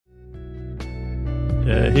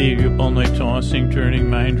Hey, you up all night tossing, turning,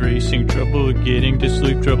 mind racing, trouble getting to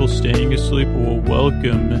sleep, trouble staying asleep? Well,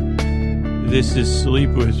 welcome. This is Sleep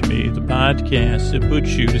With Me, the podcast that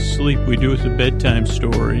puts you to sleep. We do it with a bedtime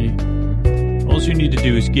story. All you need to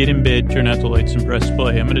do is get in bed, turn out the lights, and press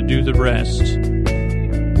play. I'm going to do the rest.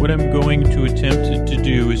 What I'm going to attempt to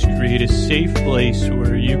do is create a safe place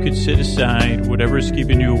where you could set aside whatever's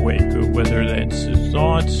keeping you awake, whether that's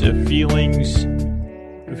thoughts, feelings,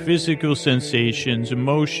 physical sensations,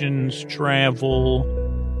 emotions, travel,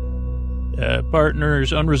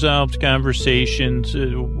 partners, unresolved conversations,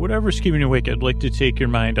 whatever's keeping you awake. I'd like to take your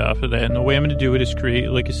mind off of that. And the way I'm going to do it is create,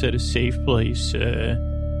 like I said, a safe place.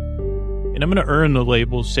 And I'm going to earn the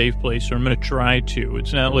label safe place, or I'm going to try to.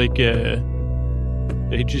 It's not like they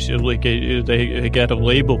got a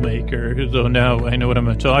label maker, though now I know what I'm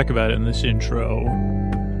going to talk about in this intro.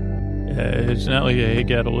 It's not like I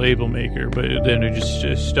got a label maker, but then it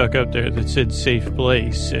just stuck up there that said safe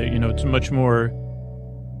place. It's much more,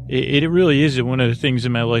 it really is one of the things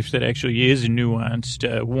in my life that actually is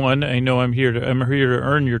nuanced. One, I know I'm here to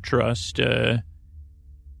earn your trust, but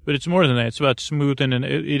it's more than that. It's about smoothing, and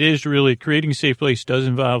it is really, creating a safe place does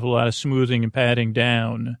involve a lot of smoothing and patting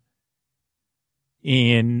down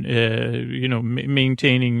and,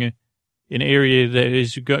 maintaining an area that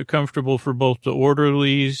is comfortable for both the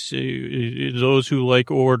orderlies, those who like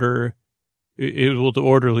order. The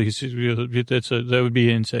orderlies, that would be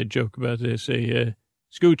an inside joke about this.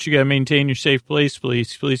 Scooch, you got to maintain your safe place,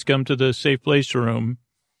 please. Please come to the safe place room.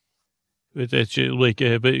 But that's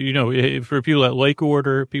for people that like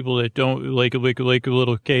order, people that don't like a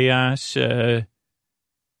little chaos,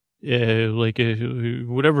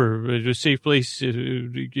 whatever, a safe place,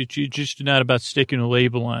 it's just not about sticking a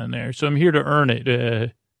label on there. So I'm here to earn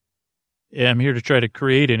it. I'm here to try to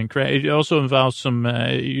create it. And it also involves some,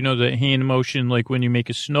 the hand motion, like when you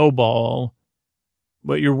make a snowball,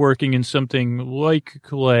 but you're working in something like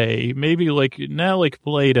clay, maybe not like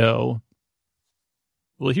Play-Doh.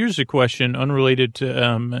 Well, here's a question unrelated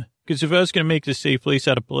to, because if I was going to make this safe place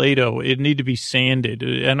out of Play-Doh, it'd need to be sanded.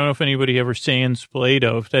 I don't know if anybody ever sands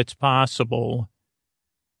Play-Doh, if that's possible.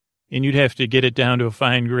 And you'd have to get it down to a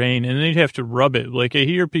fine grain, and then you'd have to rub it. Like, I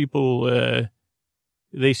hear people,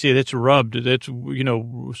 they say that's rubbed. That's,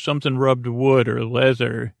 something rubbed wood or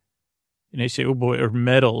leather. And they say, oh boy, or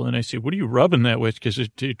metal. And I say, what are you rubbing that with? Because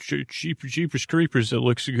Jeepers Creepers, it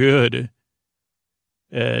looks good.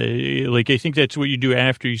 I think that's what you do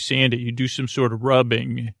after you sand it. You do some sort of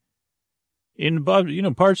rubbing.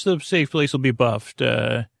 Parts of the safe place will be buffed.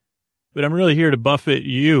 But I'm really here to buffet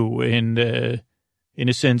you and, in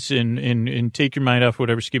a sense, and take your mind off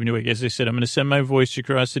whatever's keeping you awake. As I said, I'm going to send my voice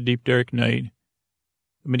across the deep, dark night.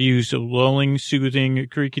 I'm going to use lulling, soothing,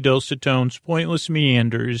 creaky, dulcet tones, pointless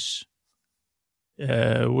meanders.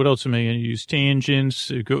 What else am I going to use?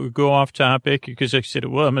 Tangents, go off topic, because I said,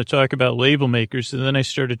 well, I'm going to talk about label makers. And then I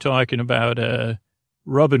started talking about,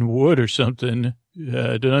 rubbing wood or something.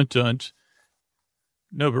 Dun-dun-dun.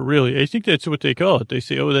 No, but really, I think that's what they call it. They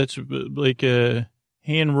say, oh, that's like,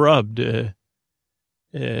 hand rubbed.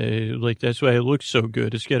 That's why it looks so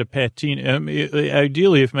good. It's got a patina.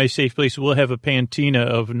 Ideally, if my safe place will have a patina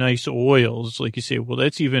of nice oils, like you say, well,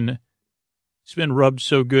 it's been rubbed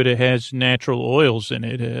so good it has natural oils in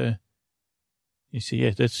it. You see, yeah,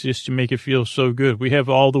 that's just to make it feel so good. We have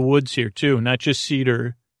all the woods here, too, not just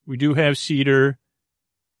cedar. We do have cedar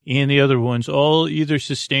and the other ones, all either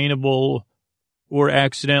sustainable or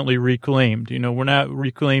accidentally reclaimed. We're not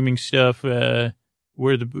reclaiming stuff we're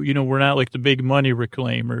not like the big money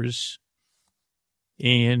reclaimers.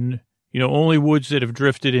 And, only woods that have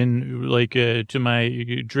drifted in,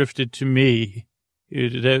 drifted to me.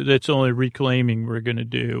 That's only reclaiming we're going to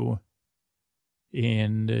do.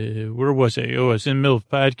 And where was I? Oh, I was in the middle of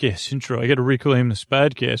podcast intro. I got to reclaim this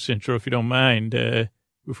podcast intro, if you don't mind,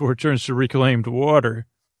 before it turns to reclaimed water.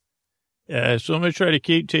 So I'm going to try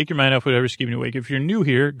to take your mind off whatever's keeping you awake. If you're new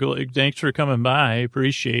here, thanks for coming by. I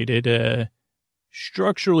appreciate it.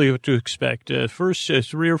 Structurally, what to expect. First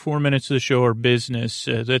 3 or 4 minutes of the show are business.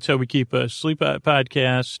 That's how we keep a sleep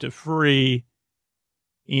podcast free.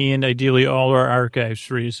 And ideally, all our archives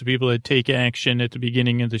free. So people that take action at the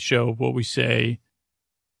beginning of the show of what we say,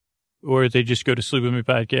 or they just go to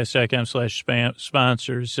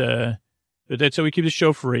sleepwithmepodcast.com/sponsors. But that's how we keep the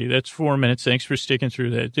show free. That's 4 minutes. Thanks for sticking through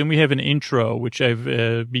that. Then we have an intro, which I've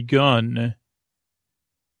begun.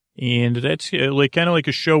 And that's kind of like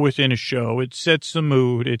a show within a show. It sets the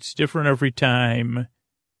mood. It's different every time.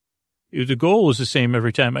 The goal is the same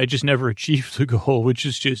every time. I just never achieve the goal, which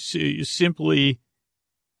is just simply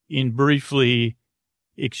and briefly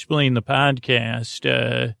explain the podcast.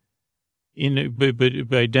 but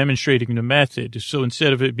by demonstrating the method. So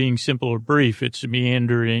instead of it being simple or brief, it's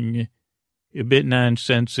meandering, a bit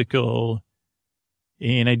nonsensical.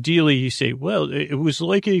 And ideally, you say, well, it was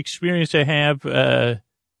like an experience I have,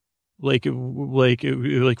 like 4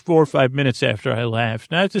 or 5 minutes after I laughed.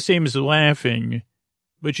 Not the same as laughing,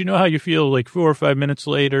 but you know how you feel like 4 or 5 minutes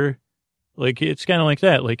later? Like, it's kind of like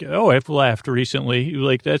that. Like, oh, I've laughed recently.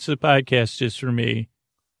 Like, that's the podcast is for me.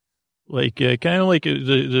 Like, kind of like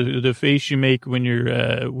the face you make when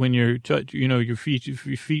your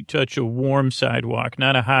feet touch a warm sidewalk,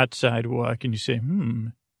 not a hot sidewalk. And you say,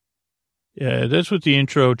 Yeah, that's what the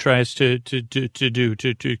intro tries to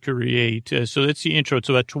create. So that's the intro. It's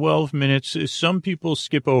about 12 minutes. Some people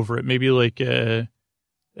skip over it. Maybe like, and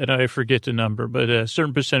I forget the number, but a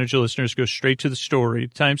certain percentage of listeners go straight to the story.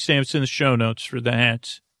 Timestamps in the show notes for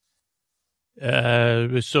that.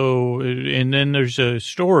 And then there's a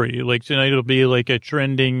story. Like tonight it'll be like a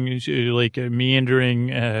trending, like a meandering,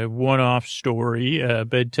 one-off story,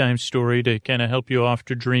 bedtime story to kind of help you off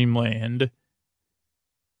to dreamland.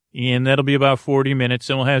 And that'll be about 40 minutes,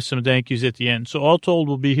 and we'll have some thank yous at the end. So all told,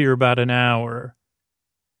 we'll be here about an hour.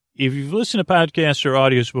 If you've listened to podcasts or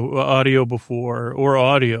audio before, or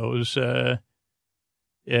audios,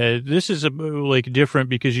 this is like different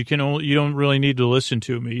because you don't really need to listen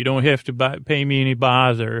to me. You don't have to pay me any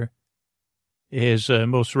bother, as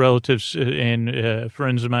most relatives and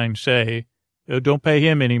friends of mine say. Don't pay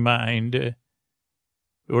him any mind.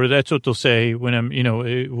 Or that's what they'll say when I'm,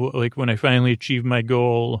 like when I finally achieve my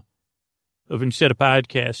goal of instead of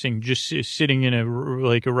podcasting, just sitting in a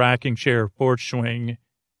rocking chair porch swing,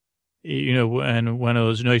 and one of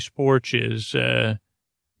those nice porches,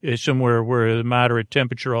 somewhere where the moderate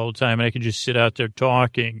temperature all the time, and I can just sit out there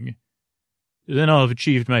talking. Then I'll have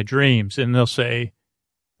achieved my dreams. And they'll say,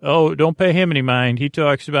 oh, don't pay him any mind. He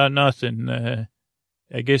talks about nothing.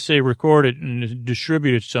 I guess they record it and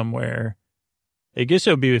distribute it somewhere. I guess it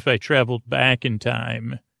would be if I traveled back in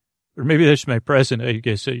time, or maybe that's my present. I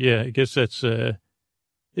guess, I guess that's, it's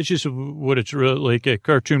just what it's really like a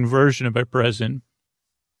cartoon version of my present.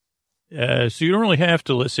 So you don't really have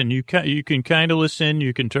to listen. You can kind of listen.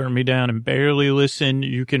 You can turn me down and barely listen.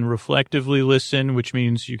 You can reflectively listen, which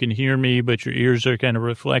means you can hear me, but your ears are kind of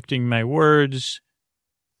reflecting my words.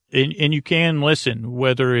 And you can listen,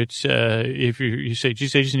 whether it's, if you say,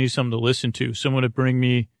 geez, I just need something to listen to, someone to bring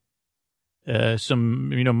me some,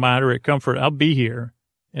 moderate comfort. I'll be here,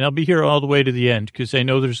 and I'll be here all the way to the end because I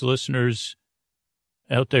know there's listeners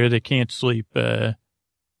out there that can't sleep, and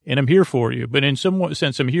I'm here for you. But in some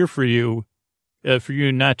sense, I'm here for you, for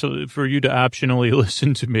you to optionally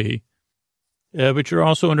listen to me. But you're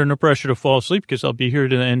also under no pressure to fall asleep because I'll be here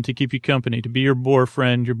to the end to keep you company, to be your bore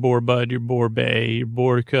friend, your bore bud, your bore bae, your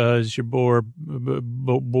bore cuz, your bore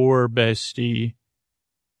bestie.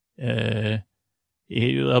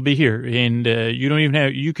 I'll be here, and you don't even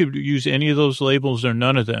have, you could use any of those labels or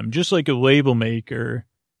none of them, just like a label maker.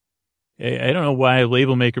 I don't know why a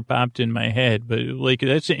label maker popped in my head, but like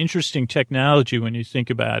that's an interesting technology when you think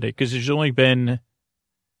about it, because there's only been,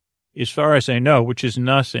 as far as I know, which is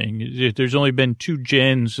nothing, there's only been 2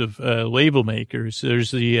 gens of label makers.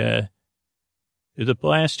 There's the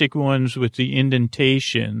plastic ones with the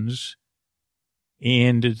indentations,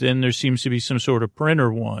 and then there seems to be some sort of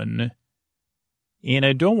printer one. And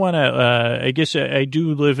I don't want to, I guess I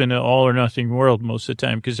do live in an all or nothing world most of the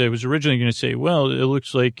time, because I was originally going to say, well, it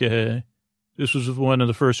looks like this was one of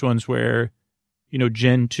the first ones where,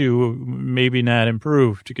 Gen 2 maybe not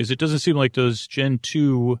improved, because it doesn't seem like those Gen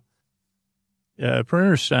 2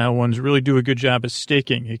 printer style ones really do a good job of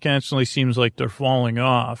sticking. It constantly seems like they're falling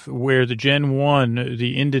off, where the Gen 1,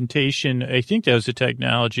 the indentation, I think that was the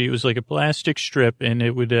technology. It was like a plastic strip, and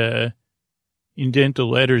it would indent the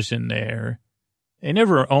letters in there. I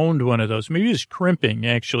never owned one of those. Maybe it's crimping,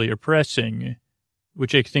 actually, or pressing,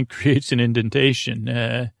 which I think creates an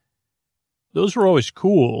indentation. Those were always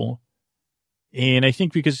cool. And I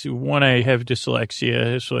think because, 1, I have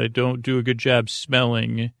dyslexia, so I don't do a good job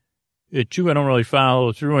spelling. 2, I don't really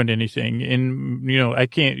follow through on anything. And,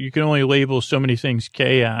 you can only label so many things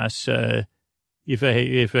chaos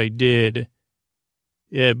if I did.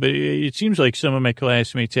 Yeah, but it seems like some of my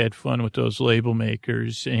classmates had fun with those label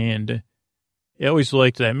makers, and I always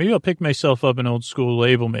liked that. Maybe I'll pick myself up an old school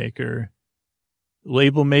label maker.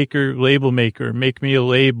 Label maker, make me a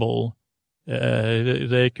label.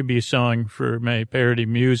 That could be a song for my parody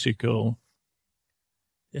musical.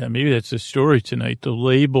 Yeah, maybe that's the story tonight. The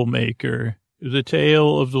label maker, the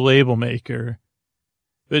tale of the label maker.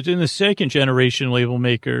 But then the second generation label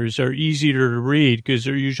makers are easier to read because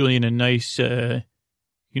they're usually in a nice,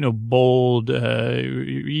 bold,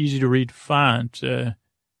 easy to read font.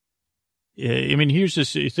 I mean, here's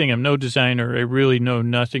this thing. I'm no designer. I really know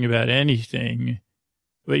nothing about anything.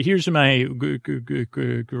 But here's my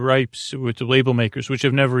gripes with the label makers, which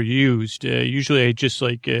I've never used. Usually I just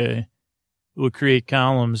will create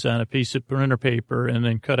columns on a piece of printer paper and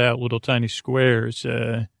then cut out little tiny squares.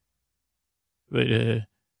 But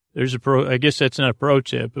there's I guess that's not a pro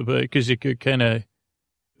tip, but because it could kind of,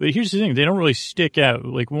 but here's the thing. They don't really stick out.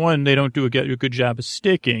 Like, one, they don't do a good job of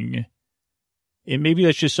sticking. And maybe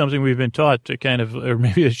that's just something we've been taught to kind of, or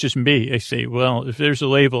maybe it's just me. I say, well, if there's a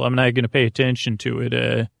label, I'm not going to pay attention to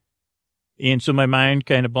it. And so my mind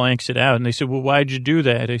kind of blanks it out. And they said, well, why'd you do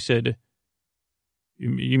that? I said,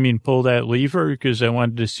 you mean pull that lever? Because I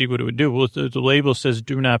wanted to see what it would do. Well, the label says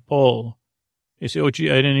do not pull. They say, oh, gee,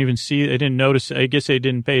 I didn't even see it. I didn't notice. I guess I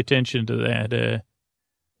didn't pay attention to that.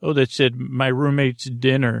 That said my roommate's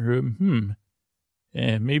dinner.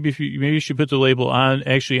 Maybe you should put the label on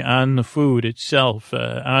the food itself,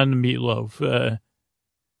 on the meatloaf.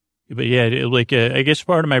 But yeah, I guess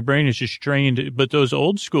part of my brain is just trained, but those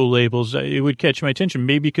old school labels, it would catch my attention.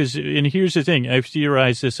 Maybe because, and here's the thing, I've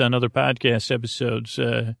theorized this on other podcast episodes.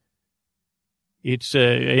 I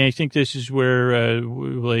think this is where,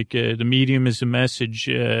 the medium is a message.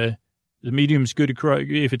 The medium's good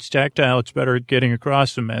if it's tactile, it's better at getting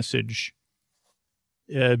across the message.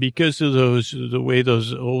 Because of the way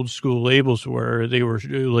those old school labels were, they were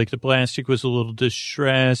like the plastic was a little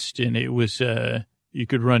distressed and it was, you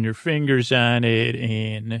could run your fingers on it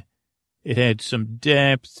and it had some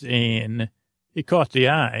depth and it caught the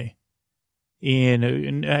eye.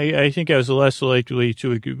 And I think I was less likely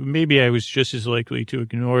maybe I was just as likely to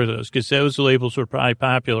ignore those because those labels were probably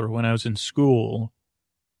popular when I was in school.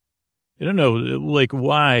 I don't know,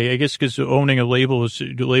 why? I guess because owning a label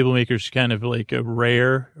label makers kind of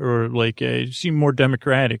rare or it seemed more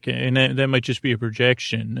democratic. And that might just be a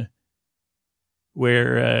projection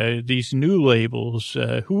where these new labels,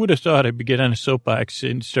 who would have thought I'd get on a soapbox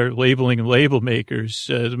and start labeling label makers?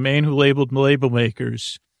 The man who labeled label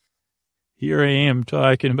makers. Here I am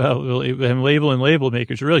talking about, I'm labeling label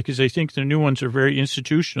makers, really, because I think the new ones are very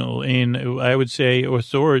institutional and I would say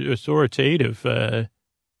authoritative,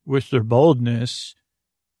 with their boldness.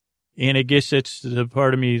 And I guess that's the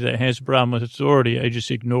part of me that has a problem with authority. I just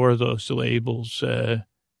ignore those labels.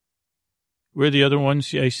 Where the other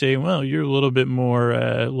ones, I say, well, you're a little bit more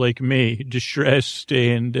like me, distressed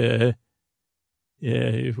and,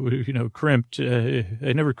 crimped. I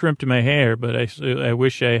never crimped my hair, but I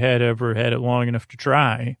wish I had ever had it long enough to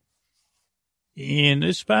try. And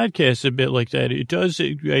this podcast is a bit like that.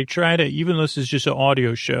 I try to, even though this is just an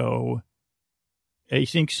audio show, I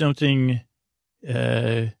think something,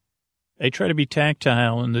 I try to be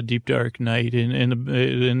tactile in the deep, dark night,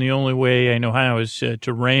 and the only way I know how is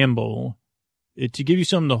to ramble, to give you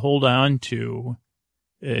something to hold on to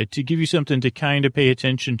give you something to kind of pay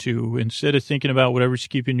attention to. Instead of thinking about whatever's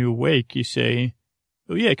keeping you awake, you say,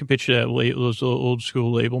 oh, yeah, I can picture that those old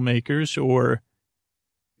school label makers, or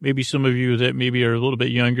maybe some of you that maybe are a little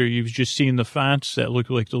bit younger, you've just seen the fonts that look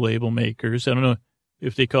like the label makers. I don't know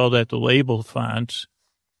if they call that the label fonts.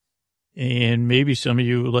 And maybe some of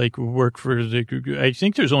you work for I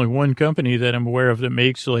think there's only one company that I'm aware of that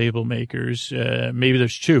makes label makers. Maybe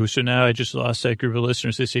there's two. So now I just lost that group of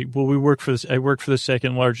listeners. They say, well, I work for the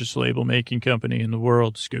second largest label making company in the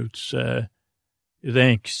world, Scoots.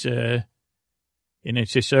 Thanks. And I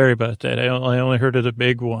say, sorry about that. I only heard of the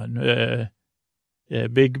big one.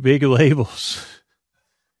 Big labels.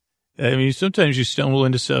 I mean, sometimes you stumble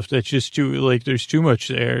into stuff that's just too, there's too much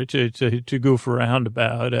there to goof around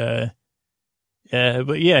about.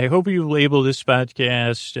 But yeah, I hope you label this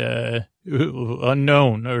podcast,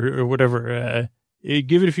 unknown or whatever.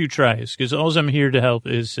 Give it a few tries, because all I'm here to help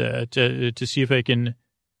is, to see if I can,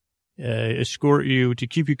 escort you, to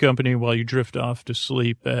keep you company while you drift off to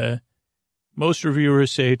sleep. Most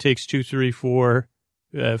reviewers say it takes 2, 3, 4,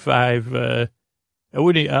 5,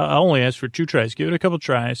 I'll only ask for 2 tries. Give it a couple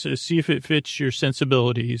tries. See if it fits your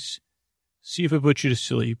sensibilities. See if it puts you to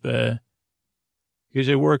sleep. Because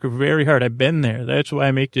I work very hard. I've been there. That's why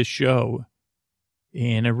I make this show.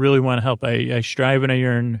 And I really want to help. I strive and I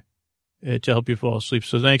yearn to help you fall asleep.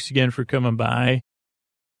 So thanks again for coming by.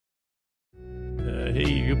 Hey,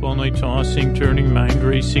 you up all night tossing, turning, mind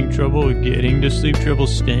racing, trouble getting to sleep, trouble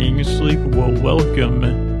staying asleep? Well,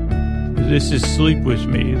 welcome. This is Sleep With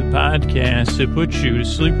Me, the podcast that puts you to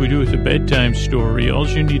sleep. We do it with a bedtime story. All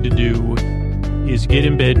you need to do is get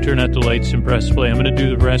in bed, turn out the lights, and press play. I'm going to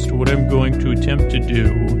do the rest. What I'm going to attempt to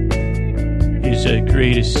do is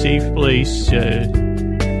create a safe place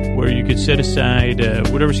where you could set aside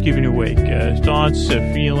whatever's keeping you awake. Thoughts,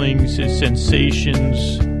 feelings,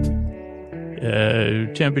 sensations,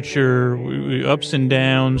 temperature, ups and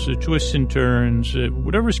downs, twists and turns,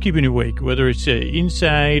 whatever's keeping you awake, whether it's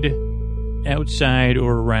inside, outside,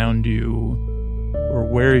 or around you, or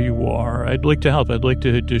where you are. I'd like to help. I'd like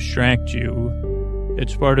to distract you.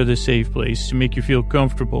 It's part of the safe place to make you feel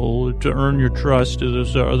comfortable, to earn your trust.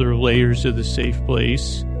 Those are other layers of the safe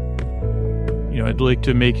place. I'd like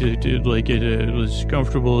to make it as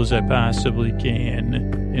comfortable as I possibly can.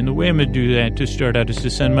 And the way I'm going to do that to start out is to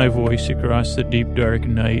send my voice across the deep, dark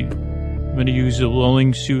night. I'm going to use a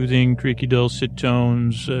lulling, soothing, creaky, dulcet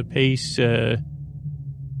tones, pace. I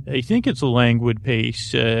think it's a languid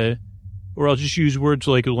pace. Or I'll just use words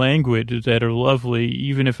like languid that are lovely,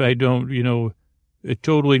 even if I don't,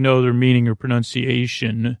 totally know their meaning or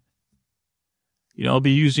pronunciation. I'll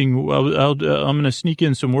be using, I'm going to sneak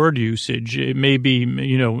in some word usage. It may be,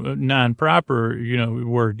 non-proper,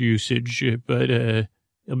 word usage, but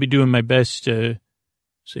I'll be doing my best to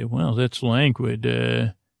say, well, that's languid,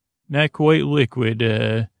 not quite liquid,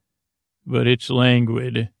 but it's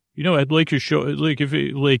languid. I'd like your shoulder,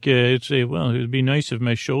 say, well, it'd be nice if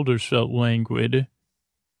my shoulders felt languid.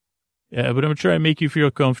 But I'm going to try to make you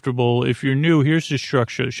feel comfortable. If you're new, here's the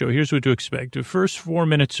structure of the show. Here's what to expect. The first 4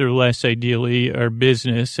 minutes or less, ideally, are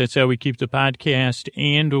business. That's how we keep the podcast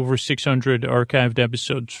and over 600 archived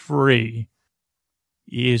episodes free.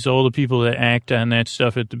 Is all the people that act on that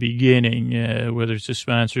stuff at the beginning, whether it's the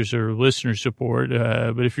sponsors or listener support.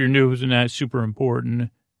 But if you're new, it's not super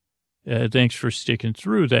important. Thanks for sticking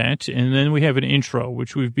through that. And then we have an intro,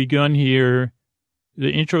 which we've begun here.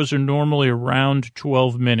 The intros are normally around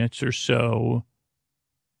 12 minutes or so.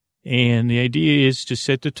 And the idea is to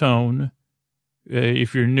set the tone,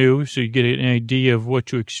 if you're new, so you get an idea of what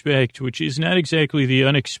to expect, which is not exactly the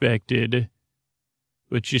unexpected.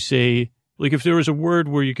 But you say, like if there was a word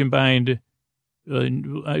where you combined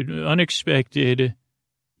unexpected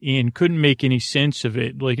and couldn't make any sense of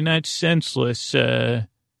it, like not senseless, like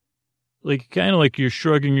kind of like you're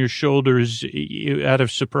shrugging your shoulders out of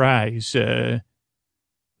surprise,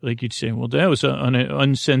 like you'd say, well, that was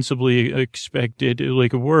unsensibly expected,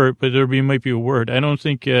 like a word, but might be a word. I don't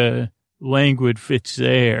think languid fits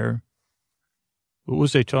there. What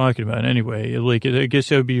was I talking about anyway? Like, I guess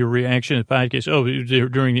that would be your reaction to the podcast. Oh,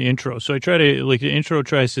 during the intro. So I try to, the intro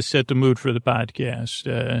tries to set the mood for the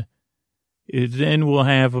podcast. Then we'll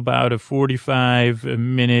have about a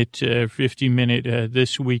 45-minute, 50-minute,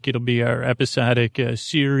 this week it'll be our episodic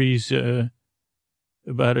series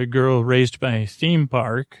about a girl raised by a theme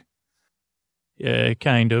park,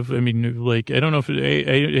 kind of. I mean, I don't know if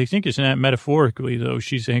I think it's not metaphorically, though.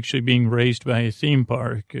 She's actually being raised by a theme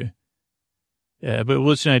park. But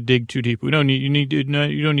let's not dig too deep. You don't need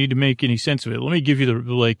to make any sense of it. Let me give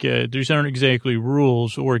you these aren't exactly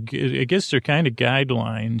rules, or I guess they're kind of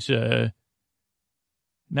guidelines,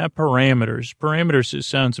 not parameters. Parameters, it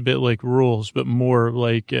sounds a bit like rules, but more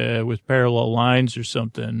like with parallel lines or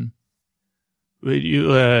something.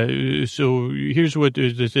 So here's what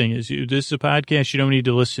the thing is. This is a podcast you don't need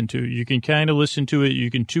to listen to. You can kind of listen to it. You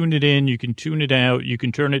can tune it in. You can tune it out. You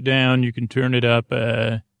can turn it down. You can turn it up,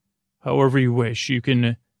 however you wish. You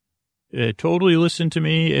can totally listen to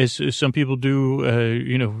me, as some people do,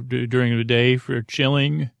 during the day for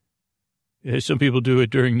chilling. Some people do it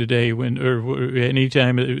during the day or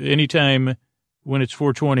anytime when it's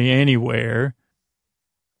 420 anywhere.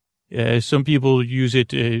 Some people use it,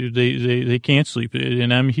 they can't sleep,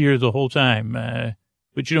 and I'm here the whole time,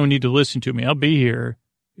 but you don't need to listen to me. I'll be here,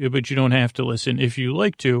 but you don't have to listen. If you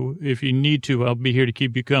like to, if you need to, I'll be here to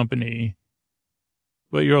keep you company.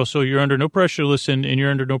 But you're under no pressure to listen, and you're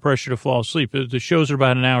under no pressure to fall asleep. The shows are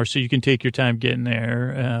about an hour, so you can take your time getting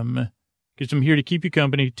there, because I'm here to keep you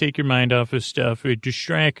company, take your mind off of stuff,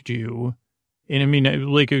 distract you. And I mean,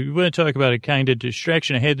 we want to talk about a kind of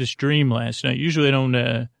distraction. I had this dream last night. Usually I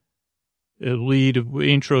don't, lead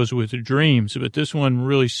intros with dreams, but this one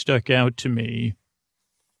really stuck out to me.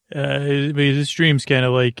 This dream's kind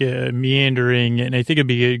of like meandering, and I think it'd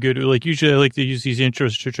be a good, usually I like to use these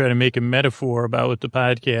intros to try to make a metaphor about what the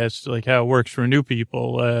podcast, like how it works for new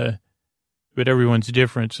people, but everyone's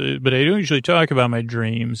different. But I don't usually talk about my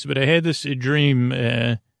dreams, but I had this dream,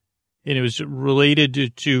 and it was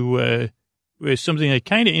related to something that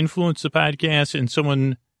kind of influenced the podcast and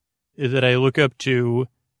someone that I look up to,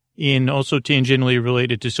 and also tangentially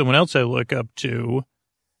related to someone else I look up to.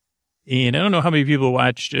 And I don't know how many people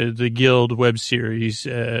watched the Guild web series,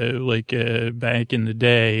 back in the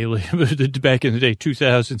day,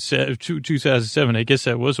 2007. I guess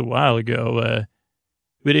that was a while ago.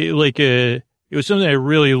 But it was something I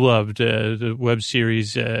really loved, the web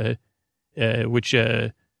series, which,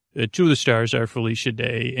 two of the stars are Felicia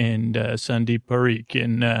Day and Sandeep Parikh.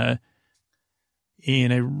 And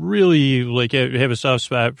And I really have a soft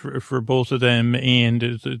spot for both of them and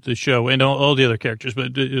the show and all the other characters.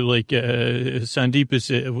 But Sandeep is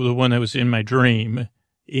the one that was in my dream.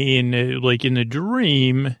 And in the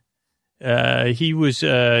dream, he was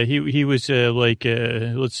let's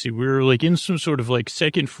see, we were in some sort of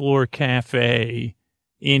second floor cafe,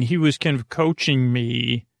 and he was kind of coaching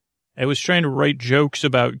me. I was trying to write jokes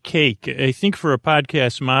about cake, I think for a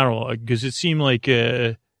podcast monologue, because it seemed like,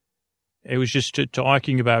 I was just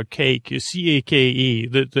talking about cake, C-A-K-E,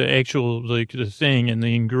 the actual, the thing and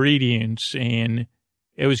the ingredients. And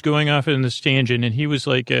I was going off in this tangent, and he was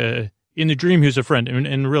in the dream, he was a friend.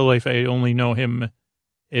 In real life, I only know him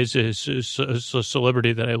as a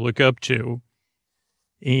celebrity that I look up to.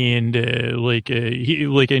 And,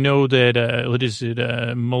 I know that, what is it,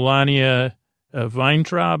 Melania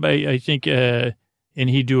Weintraub, I think, and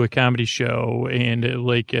he'd do a comedy show, and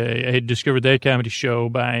I had discovered that comedy show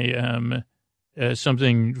by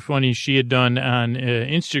something funny she had done on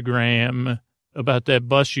Instagram about that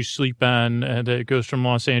bus you sleep on that goes from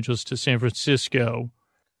Los Angeles to San Francisco.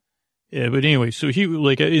 But anyway, so he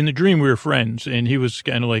in the dream we were friends, and he was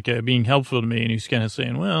kind of being helpful to me, and he's kind of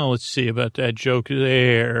saying, "Well, let's see about that joke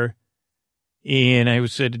there." And I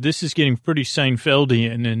said, "This is getting pretty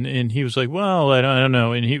Seinfeldian." And he was like, "Well, I don't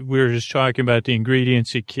know." And we were just talking about the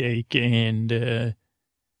ingredients of cake. And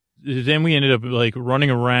then we ended up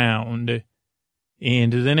running around.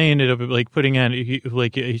 And then I ended up putting on,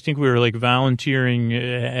 I think we were volunteering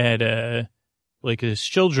at a this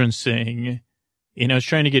children's thing. And I was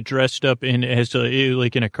trying to get dressed up in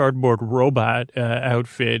in a cardboard robot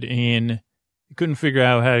outfit, and I couldn't figure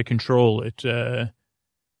out how to control it. So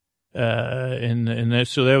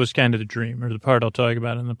that was kind of the dream, or the part I'll talk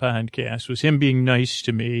about in the podcast, was him being nice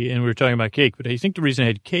to me, and we were talking about cake. But I think the reason I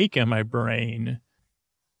had cake on my brain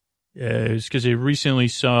is because I recently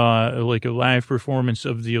saw a live performance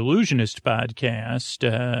of the Illusionist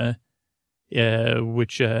podcast,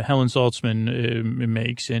 which Helen Saltzman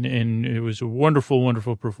makes, and it was a wonderful,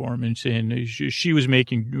 wonderful performance. And she was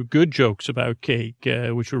making good jokes about cake,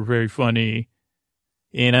 which were very funny.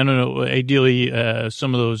 And I don't know, ideally,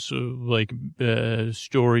 some of those,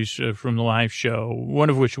 stories from the live show, one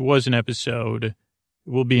of which was an episode,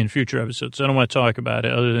 will be in future episodes. I don't want to talk about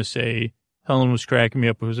it other than say Helen was cracking me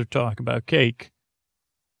up with her talk about cake.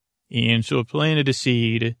 And so I planted a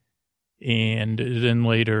seed, and then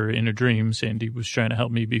later in a dream, Sandy was trying to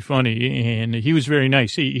help me be funny, and he was very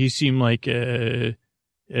nice. He seemed like the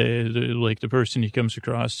person he comes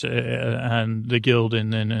across on the Guild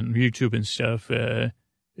and then on YouTube and stuff,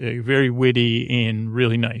 very witty and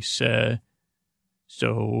really nice.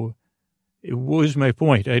 So it was my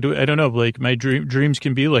point. I don't know, my dreams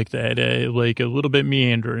can be like that, a little bit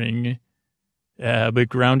meandering, but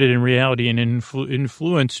grounded in reality and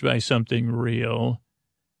influenced by something real.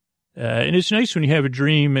 And it's nice when you have a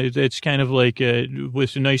dream that's kind of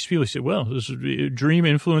with a nice feel. I said, well, this is a dream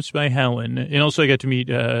influenced by Helen. And also I got to meet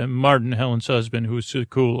Martin, Helen's husband, who was the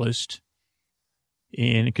coolest.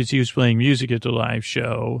 And because he was playing music at the live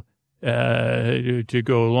show to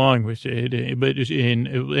go along with it. But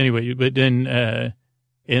then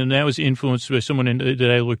and that was influenced by someone that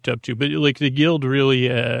I looked up to. But the Guild really,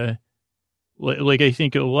 I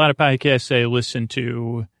think a lot of podcasts I listen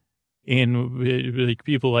to, and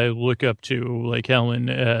people I look up to, like Helen,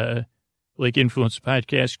 influence the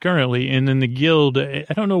podcast currently. And then the Guild, I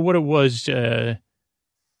don't know what it was.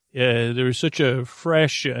 There was such a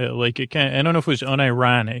fresh, I don't know if it was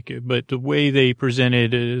unironic, but the way they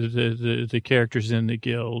presented the characters in the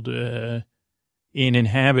Guild, and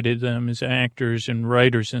inhabited them as actors and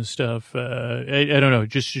writers and stuff. I don't know,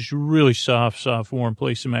 just really soft, warm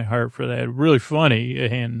place in my heart for that. Really funny.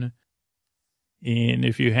 And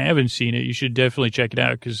if you haven't seen it, you should definitely check it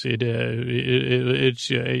out, because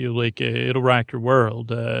it's it'll rock your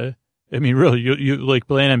world. I mean, really, you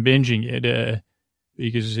plan on binging it,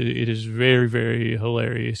 because it is very, very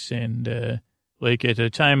hilarious. And, at the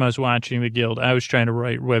time I was watching the Guild, I was trying to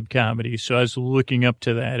write web comedy. So I was looking up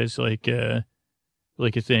to that as a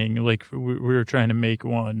thing. We were trying to make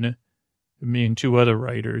one, me and two other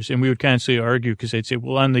writers, and we would constantly argue, because I'd say,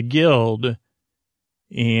 well, on the Guild,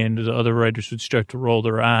 and the other writers would start to roll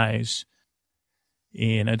their eyes.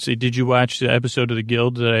 And I'd say, did you watch the episode of the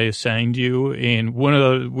Guild that I assigned you? And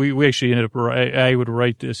we actually ended up, I would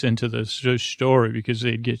write this into the story, because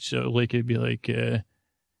they'd get so, it'd be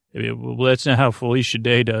well, that's not how Felicia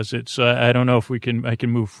Day does it. So I don't know if I can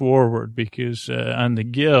move forward, because, on the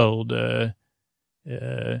Guild, I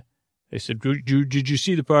said, did you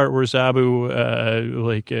see the part where Zabu,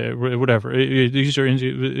 whatever. These are,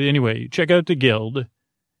 anyway, check out the Guild.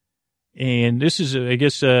 And this is, I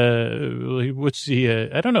guess, what's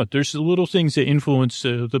the, I don't know. There's little things that influence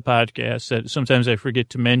the podcast that sometimes I forget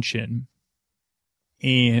to mention.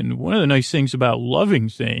 And one of the nice things about loving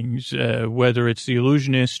things, whether it's The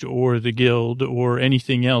Illusionist or The Guild or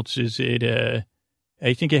anything else, is I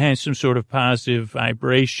think it has some sort of positive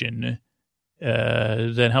vibration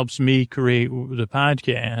that helps me create the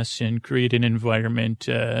podcast and create an environment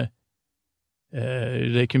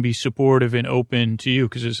that can be supportive and open to you.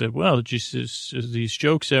 Because I said, well, just these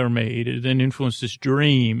jokes that were made, it then influenced this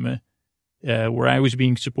dream where I was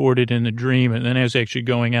being supported in the dream. And then I was actually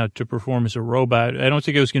going out to perform as a robot. I don't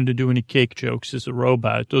think I was going to do any cake jokes as a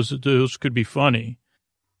robot. Those could be funny.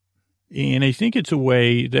 And I think it's a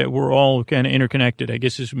way that we're all kind of interconnected, I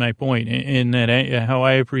guess is my point, in that how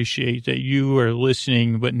I appreciate that you are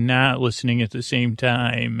listening but not listening at the same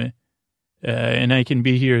time. And I can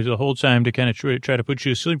be here the whole time to kind of try to put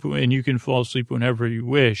you to sleep, and you can fall asleep whenever you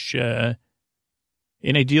wish. And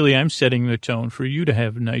ideally, I'm setting the tone for you to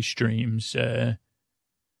have nice dreams,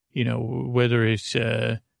 whether it's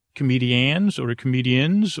comedians or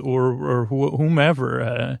comedians or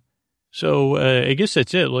whomever. So I guess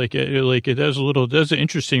that's it. That's an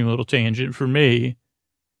interesting little tangent for me.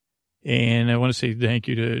 And I want to say thank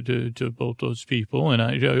you to both those people. And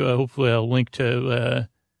hopefully I'll link to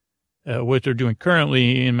what they're doing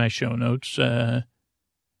currently in my show notes.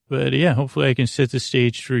 But yeah, hopefully I can set the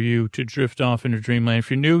stage for you to drift off into dreamland.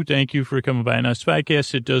 If you're new, thank you for coming by. Now, this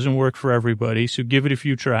podcast, it doesn't work for everybody, so give it a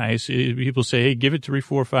few tries. People say, hey, give it 3,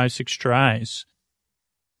 4, 5, 6 tries.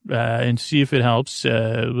 And see if it helps.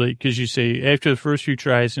 Cause you say after the first few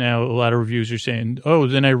tries now, a lot of reviews are saying, oh,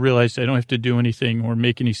 then I realized I don't have to do anything or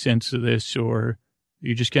make any sense of this, or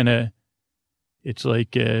you just kind of, it's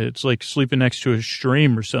like sleeping next to a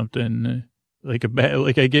stream or something. This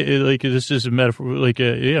is a metaphor,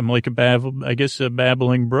 I'm like a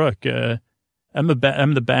babbling brook. I'm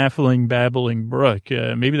the baffling babbling brook.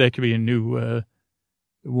 Maybe that could be a new,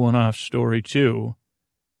 one-off story too.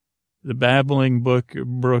 The babbling brook,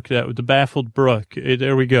 the baffled brook.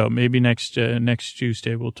 There we go. Maybe next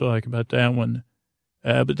Tuesday we'll talk about that one.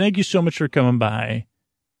 But thank you so much for coming by.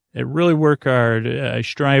 I really work hard. I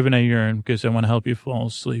strive and I yearn because I want to help you fall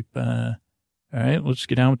asleep. All right, let's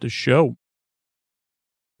get on with the show.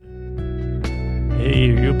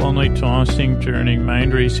 Hey, are you up all night tossing, turning,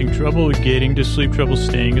 mind racing, trouble with getting to sleep, trouble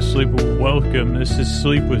staying asleep? Welcome. This is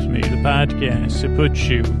Sleep With Me, the podcast that puts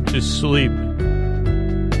you to sleep.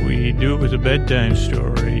 We do it with a bedtime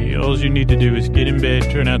story. All you need to do is get in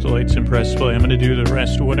bed, turn out the lights, and press play. I'm going to do the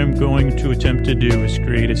rest. What I'm going to attempt to do is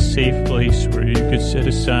create a safe place where you could set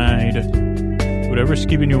aside whatever's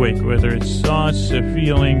keeping you awake, whether it's thoughts,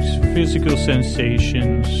 feelings, physical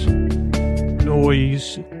sensations,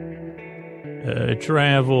 noise,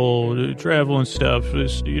 travel and stuff.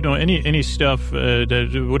 Any stuff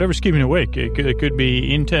that whatever's keeping you awake. It could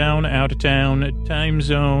be in town, out of town, time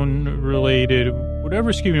zone related.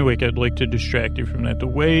 Whatever's keeping you awake, I'd like to distract you from that. The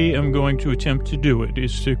way I'm going to attempt to do it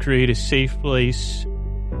is to create a safe place.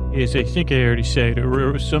 Is, I think I already said,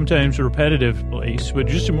 sometimes a repetitive place, but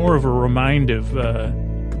just more of a remindive.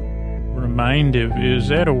 Is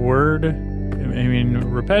that a word? I mean,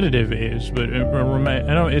 repetitive is, but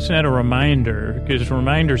it's not a reminder, because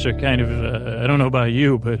reminders are kind of, I don't know about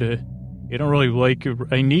you, but I don't really like,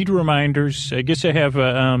 I need reminders. I guess I have,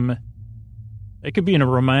 it could be in a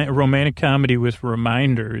romantic comedy with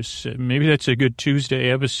reminders. Maybe that's a good Tuesday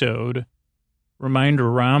episode.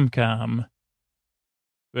 Reminder rom-com.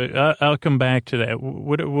 But I'll come back to that.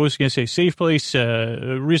 What I was going to say, safe place,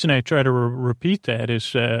 the reason I try to repeat that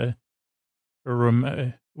is, what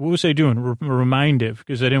was I doing? Remindive,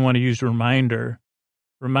 because I didn't want to use reminder.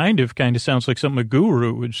 Remindive kind of sounds like something a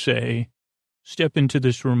guru would say. Step into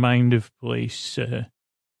this remindive place,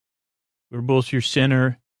 where both your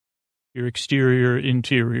center, your exterior,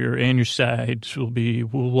 interior, and your sides will be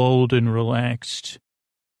lulled and relaxed.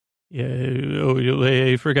 Yeah. Oh,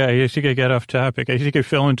 I forgot. I think I got off topic. I think I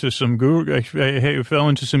fell into some gooey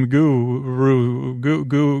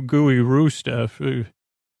roo stuff.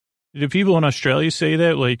 Do people in Australia say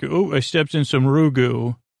that? Like, oh, I stepped in some roo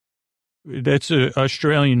goo. That's an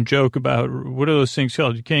Australian joke about, what are those things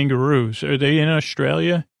called? Kangaroos. Are they in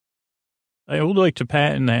Australia? I would like to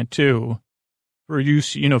patent that too. For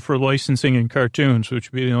use, for licensing in cartoons, which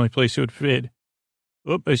would be the only place it would fit.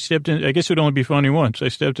 Oop, I stepped in, I guess it would only be funny once. I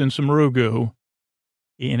stepped in some Rugu.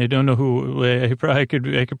 And I don't know who, I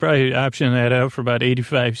could probably option that out for about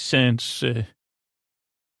 85 cents.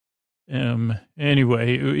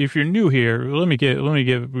 Anyway, if you're new here, let me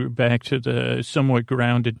get back to the somewhat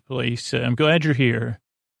grounded place. I'm glad you're here.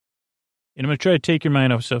 And I'm going to try to take your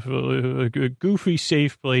mind off stuff, a goofy,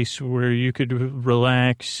 safe place where you could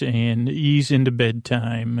relax and ease into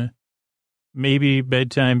bedtime. Maybe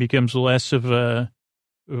bedtime becomes less of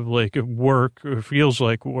like a work, or feels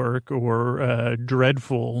like work, or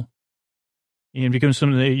dreadful, and becomes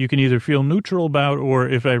something that you can either feel neutral about, or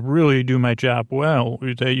if I really do my job well,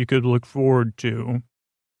 that you could look forward to.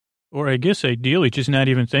 Or I guess ideally just not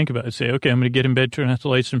even think about it. Say, okay, I'm going to get in bed, turn off the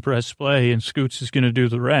lights and press play, and Scoots is going to do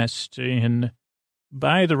the rest. And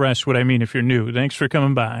by the rest, what I mean, if you're new, thanks for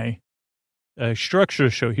coming by. Structure the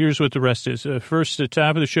show. Here's what the rest is. First, the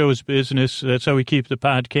top of the show is business. That's how we keep the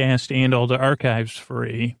podcast and all the archives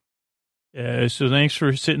free. So thanks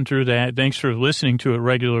for sitting through that. Thanks for listening to it,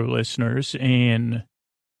 regular listeners. And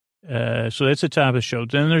so that's the top of the show.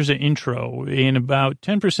 Then there's an intro, and about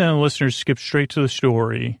 10% of the listeners skip straight to the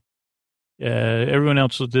story. Everyone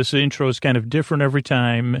else, this intro is kind of different every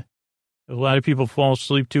time. A lot of people fall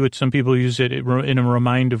asleep to it. Some people use it in a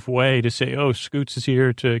remindative way to say, oh, Scoots is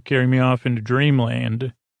here to carry me off into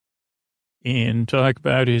dreamland and talk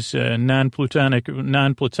about his non-platonic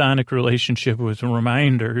relationship with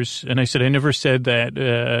reminders. And I said, I never said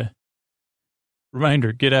that.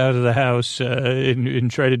 Reminder, get out of the house and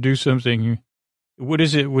try to do something. What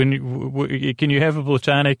is it can you have a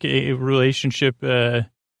platonic relationship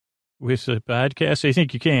with a podcast? I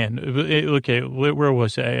think you can. Okay, where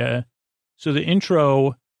was I? So the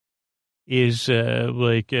intro is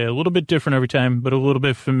like a little bit different every time, but a little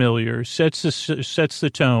bit familiar. Sets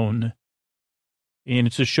the tone, and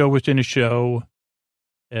it's a show within a show.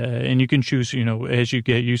 And you can choose, as you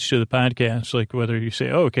get used to the podcast, like whether you say,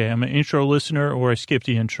 oh, okay, I'm an intro listener, or I skip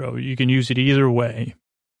the intro. You can use it either way.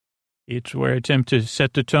 It's where I attempt to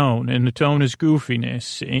set the tone, and the tone is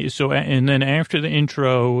goofiness. So, and then after the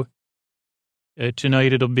intro,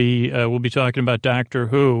 tonight it'll be, we'll be talking about Doctor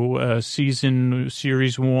Who,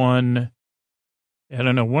 series 1. I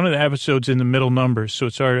don't know, one of the episodes in the middle numbers, so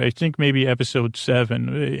it's hard. I think maybe episode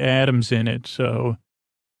 7. Adam's in it, so,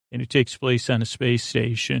 and it takes place on a space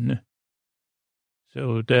station.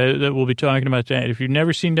 So that we'll be talking about that. If you've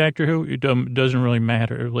never seen Doctor Who, it doesn't really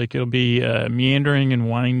matter. Like, it'll be meandering and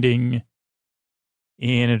winding,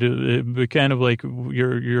 and it'll be kind of like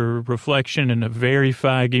your reflection in a very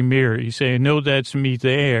foggy mirror. You say, no, that's me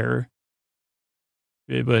there.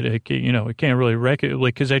 But it can't really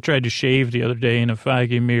because I tried to shave the other day in a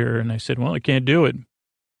foggy mirror, and I said, well, I can't do it.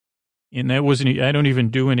 And that wasn't, I don't even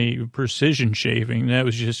do any precision shaving. That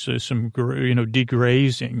was just some,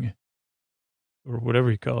 degrazing, or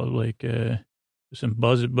whatever you call it, like some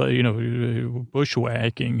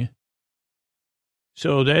bushwhacking.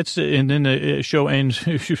 So that's, and then the show ends.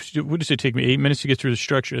 What does it take me? 8 minutes to get through the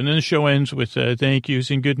structure. And then the show ends with thank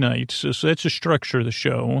yous and good nights. So that's the structure of the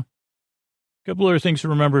show. A couple other things to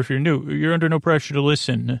remember if you're new. You're under no pressure to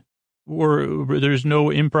listen, or there's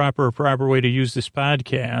no improper or proper way to use this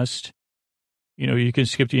podcast. You can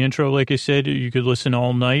skip the intro, like I said. You could listen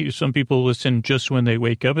all night. Some people listen just when they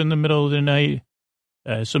wake up in the middle of the night.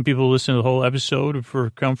 Some people listen to the whole episode for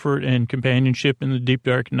comfort and companionship in the deep,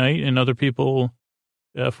 dark night, and other people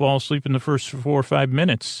fall asleep in the first 4 or 5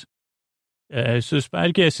 minutes. So this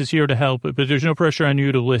podcast is here to help, but there's no pressure on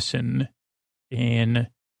you to listen. And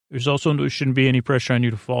there shouldn't be any pressure on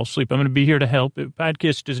you to fall asleep. I'm going to be here to help.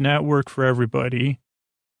 Podcast does not work for everybody,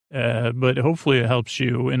 but hopefully it helps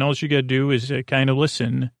you. And all you got to do is kind of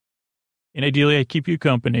listen. And ideally, I keep you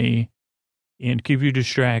company and keep you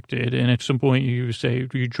distracted. And at some point, you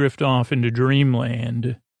drift off into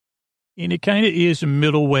dreamland. And it kind of is a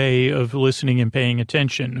middle way of listening and paying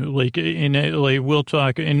attention. We'll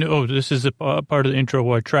talk. And this is a part of the intro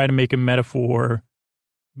where I try to make a metaphor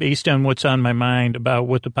based on what's on my mind about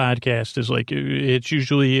what the podcast is like. It's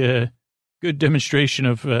usually a good demonstration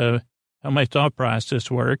of how my thought process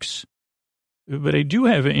works. But I do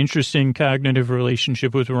have an interesting cognitive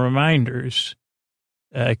relationship with reminders,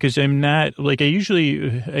 because I'm not, I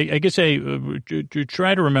usually, I guess I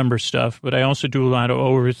try to remember stuff, but I also do a lot of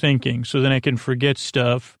overthinking, so then I can forget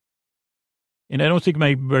stuff. And I don't think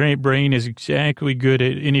my brain is exactly good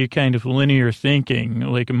at any kind of linear thinking,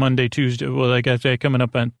 like a Monday, Tuesday. Well, I got that coming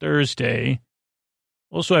up on Thursday.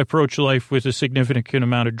 Also, I approach life with a significant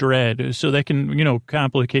amount of dread, so that can,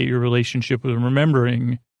 complicate your relationship with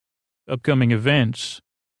remembering upcoming events.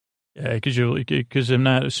 Because I'm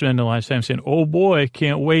not spending a lot of time saying, oh boy,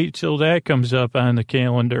 can't wait till that comes up on the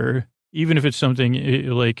calendar, even if it's something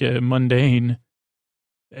like mundane.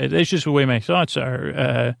 That's just the way my thoughts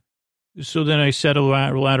are. So then I set a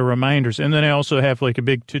lot of reminders. And then I also have a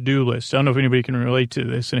big to-do list. I don't know if anybody can relate to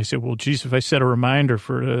this. And I said, well, geez, if I set a reminder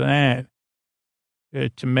for that,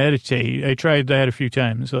 to meditate, I tried that a few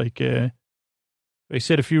times. I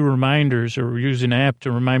set a few reminders or use an app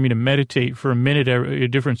to remind me to meditate for a minute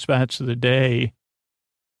at different spots of the day.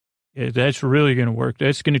 Yeah, that's really going to work.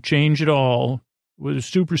 That's going to change it all. Well, the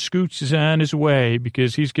Super Scoots is on his way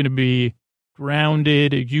because he's going to be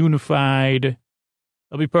grounded, unified.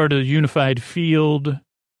 I'll be part of the unified field.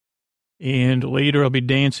 And later I'll be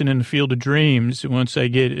dancing in the field of dreams once I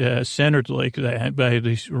get centered like that by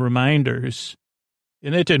these reminders.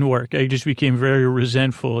 And that didn't work. I just became very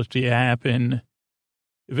resentful at the app and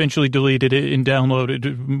eventually deleted it and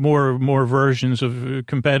downloaded more versions of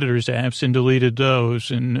competitors' apps and deleted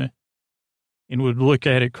those and would look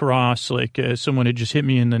at it cross like someone had just hit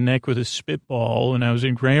me in the neck with a spitball and I was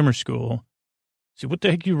in grammar school. So what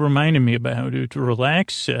the heck you reminding me about? To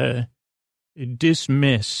relax,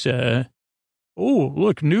 dismiss. Oh,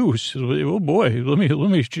 look, news. Oh boy, let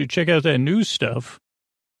me check out that news stuff.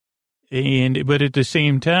 But at the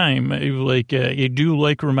same time, like I do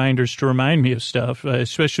like reminders to remind me of stuff,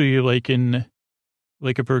 especially like in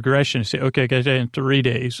like a progression. Say, okay, I got that in 3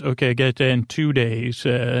 days. Okay, I got that in 2 days.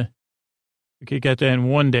 Okay, I got that in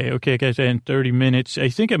 1 day. Okay, I got that in 30 minutes. I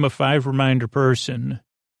think I'm a 5 reminder person.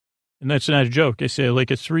 And that's not a joke. I say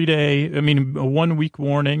like a 1 week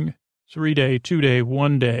warning, 3 day, 2 day,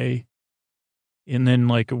 1 day, and then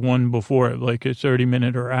like one before it, like a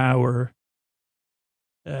 30-minute or hour.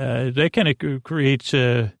 That kind of creates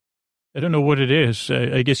I don't know what it is.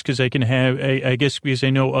 I guess because I guess because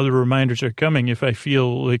I know other reminders are coming. If I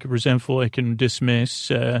feel like resentful, I can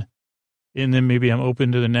dismiss, and then maybe I'm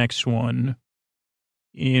open to the next one.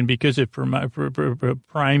 And because it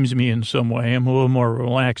primes me in some way, I'm a little more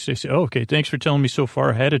relaxed. I say, oh, okay, thanks for telling me so far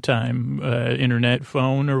ahead of time, internet,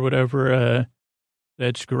 phone, or whatever.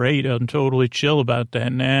 That's great. I'm totally chill about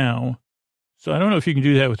that now. So I don't know if you can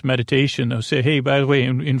do that with meditation, though. Say, hey, by the way,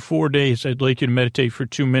 in 4 days, I'd like you to meditate for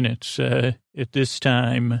 2 minutes at this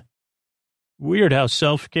time. Weird how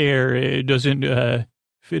self-care doesn't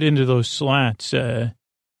fit into those slots.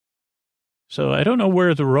 So I don't know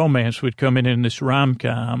where the romance would come in this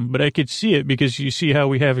rom-com, but I could see it because you see how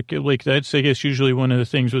we have it, like that's, I guess, usually one of the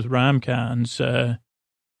things with rom-coms.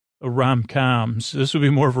 This would be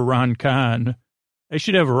more of a rom-con. I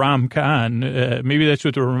should have a rom-con. Maybe that's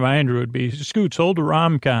what the reminder would be. Scoots, hold a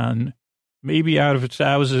rom-con. Maybe out of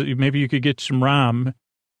thousands, maybe you could get some rom,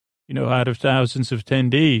 out of thousands of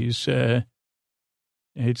attendees.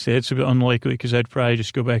 It's a bit unlikely because I'd probably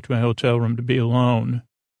just go back to my hotel room to be alone.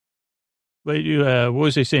 But what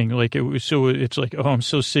was I saying? Like it's like, oh, I'm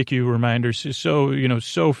so sick of you reminders. So,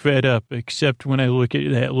 so fed up, except when I look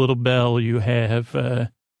at that little bell you have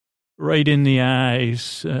right in the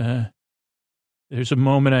eyes. There's a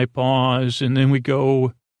moment I pause and then we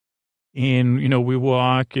go and, we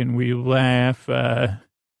walk and we laugh, and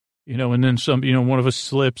then one of us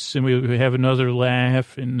slips and we have another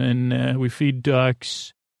laugh and then we feed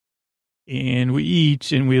ducks. And we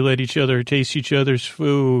eat and we let each other taste each other's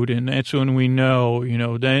food. And that's when we know,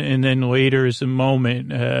 and then later is the moment.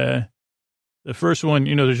 The first one,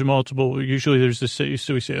 there's multiple, usually there's this,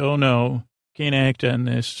 so we say, oh no, can't act on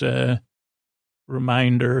this,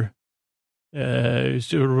 reminder. So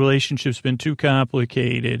the relationship's been too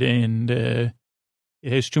complicated and, it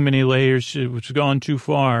has too many layers. It's gone too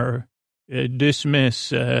far.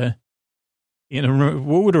 Dismiss,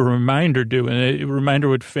 what would a reminder do? And a reminder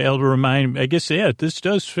would fail to remind, I guess, yeah, this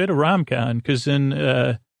does fit a rom-con because then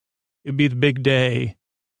it'd be the big day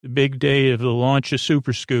of the launch of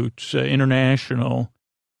Super Scoots International.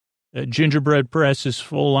 Gingerbread Press's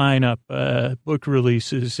full lineup, book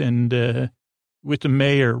releases, and with the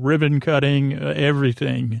mayor, ribbon cutting,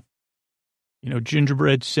 everything.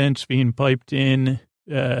 Gingerbread scents being piped in.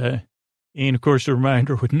 And, of course, the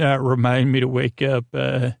reminder would not remind me to wake up.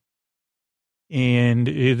 And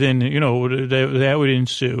then, that would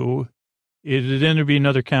ensue. Then there'd be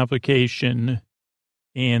another complication,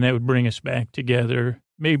 and that would bring us back together.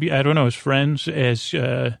 Maybe, I don't know, as friends, I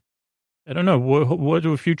don't know, what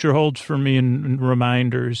the future holds for me in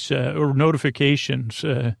reminders or notifications.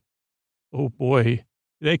 Oh, boy.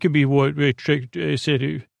 That could be what I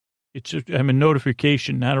said. I'm a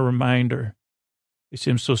notification, not a reminder. I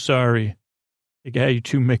said, I'm so sorry. I got you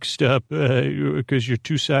too mixed up because you're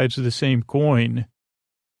two sides of the same coin.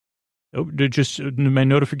 Oh, my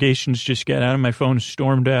notifications just got out of my phone,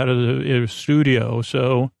 stormed out of the studio.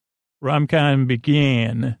 So rom-com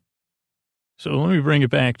began. So let me bring it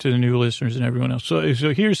back to the new listeners and everyone else. So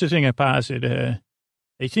here's the thing I posit. I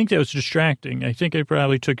think that was distracting. I think I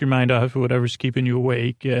probably took your mind off of whatever's keeping you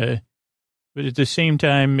awake. But at the same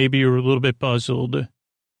time, maybe you're a little bit puzzled.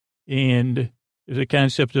 And the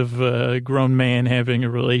concept of a grown man having a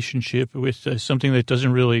relationship with something that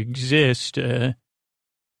doesn't really exist.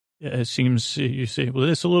 seems, you say, well,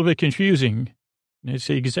 that's a little bit confusing. And I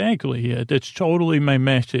say, exactly. That's totally my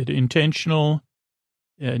method. Intentional,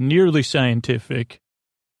 nearly scientific.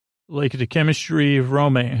 Like the chemistry of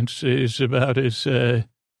romance is about as,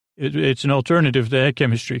 it's an alternative to that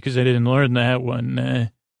chemistry because I didn't learn that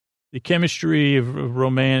one. The chemistry of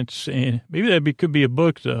romance, and maybe that could be a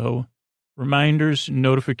book, though. Reminders,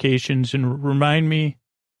 notifications, and remind me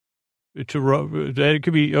that it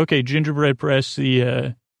could be, okay, Gingerbread Press,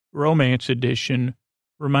 the romance edition,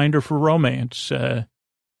 reminder for romance,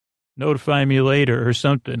 notify me later or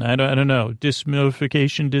something. I don't know.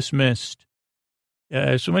 Notification dismissed.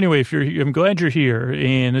 So anyway, I'm glad you're here,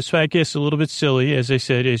 and this podcast is a little bit silly, as I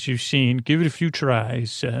said, as you've seen. Give it a few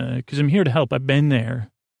tries, because I'm here to help. I've been there.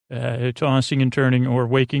 Tossing and turning or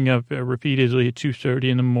waking up repeatedly at 2:30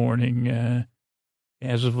 in the morning,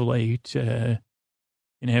 as of late, and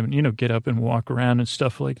having, get up and walk around and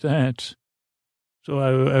stuff like that. So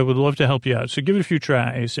I would love to help you out. So give it a few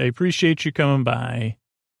tries. I appreciate you coming by.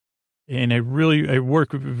 And I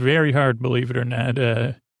work very hard, believe it or not.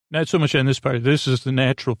 Not so much on this part. This is the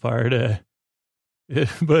natural part.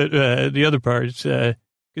 But the other parts,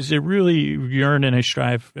 because I really yearn and I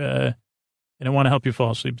strive, and I want to help you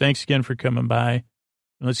fall asleep. Thanks again for coming by.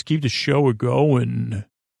 And let's keep the show going.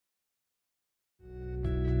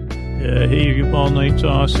 Hey, you all night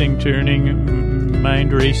tossing, turning,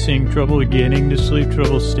 mind racing, trouble getting to sleep,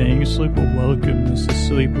 trouble staying asleep. Well, welcome. This is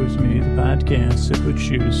Sleep With Me, the podcast that puts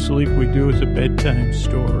you to sleep. We do with a bedtime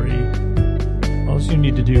story. All you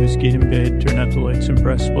need to do is get in bed, turn out the lights, and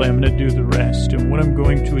press play. I'm going to do the rest. And what I'm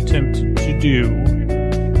going to attempt to do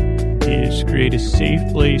is create a safe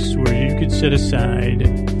place where you could set aside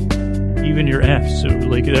even your F. So,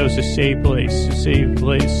 like, that was a safe place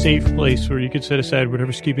where you could set aside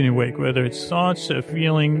whatever's keeping you awake, whether it's thoughts,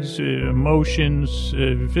 feelings, emotions,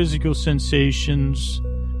 physical sensations,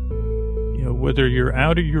 whether you're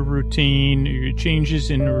out of your routine, your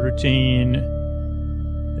changes in routine,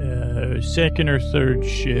 second or third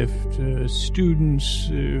shift,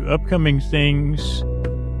 students, upcoming things.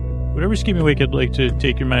 Whatever's keeping me awake, I'd like to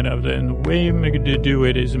take your mind out of that. And the way I'm going to do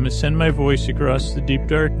it is I'm going to send my voice across the deep,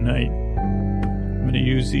 dark night. I'm going to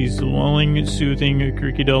use these lulling, soothing,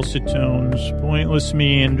 creaky, dulcet tones, pointless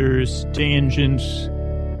meanders, tangents,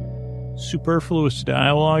 superfluous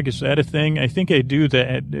dialogue. Is that a thing? I think I do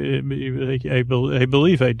that. I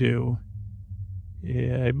believe I do.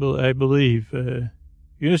 Yeah, I believe.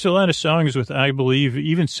 There's a lot of songs with I believe,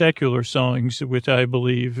 even secular songs with I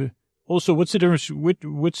believe. Also, what's the difference?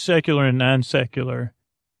 What's secular and non-secular?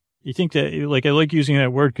 You think that, I like using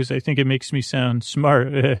that word because I think it makes me sound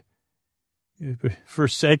smart for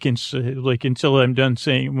seconds, until I'm done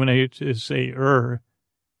saying, when I say,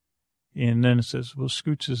 and then it says, well,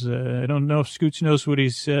 Scoots is, I don't know if Scoots knows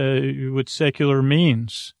what secular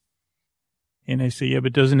means. And I say, yeah,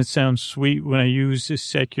 but doesn't it sound sweet when I use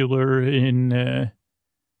secular in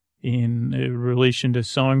relation to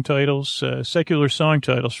song titles, secular song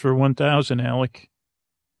titles for 1,000, Alec.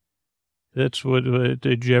 That's what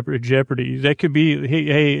the Jeopardy. That could be.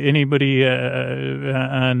 Hey, anybody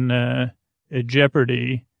on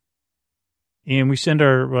Jeopardy, and we send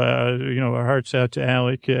our our hearts out to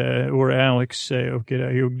Alec or Alex.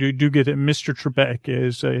 Okay, you do get it, Mr. Trebek,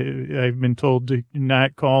 as I've been told to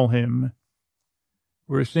not call him.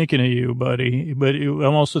 We're thinking of you, buddy. But I'm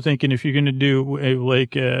also thinking if you're going to do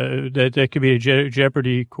that could be a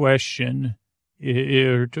Jeopardy question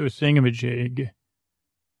or a thingamajig.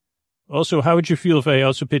 Also, how would you feel if I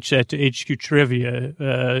also pitched that to HQ Trivia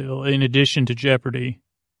in addition to Jeopardy?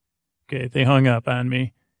 Okay, they hung up on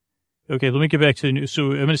me. Okay, let me get back to the news.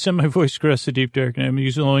 So I'm going to send my voice across the deep dark, and I'm going to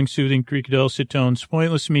use lulling, soothing, creaky, dulcet tones,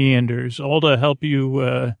 pointless meanders, all to help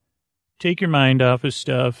you take your mind off of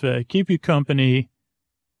stuff, keep you company,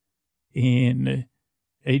 and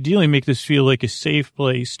ideally make this feel like a safe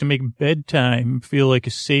place, to make bedtime feel like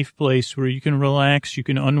a safe place where you can relax, you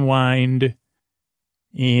can unwind,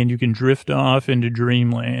 and you can drift off into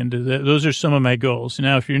dreamland. Those are some of my goals.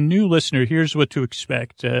 Now, if you're a new listener, here's what to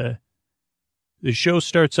expect. The show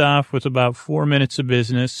starts off with about 4 minutes of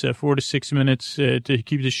business, 4 to 6 minutes to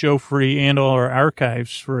keep the show free and all our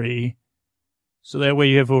archives free. So that way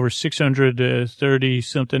you have over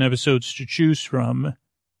 630-something episodes to choose from,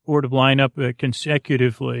 or to line up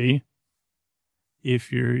consecutively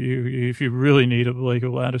if you really need a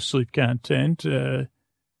lot of sleep content. To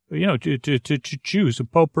choose a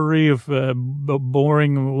potpourri of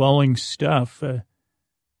boring, lulling stuff.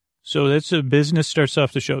 So that's a business starts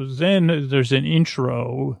off the show. Then there's an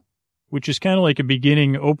intro, which is kind of like a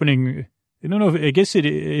beginning opening. I don't know. I guess it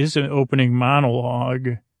is an opening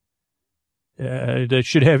monologue. that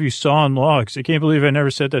should have you sawing logs. I can't believe I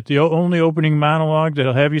never said that. The only opening monologue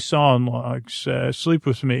that'll have you sawing logs. Sleep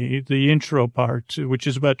With Me, the intro part, which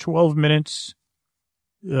is about 12 minutes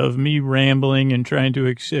of me rambling and trying to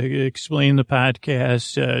explain the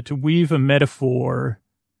podcast, to weave a metaphor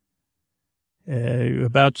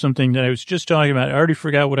about something that I was just talking about. I already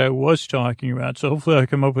forgot what I was talking about, so hopefully I'll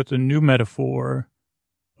come up with a new metaphor.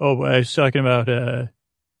 Oh, I was talking about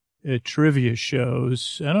trivia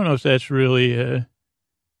shows. I don't know if that's really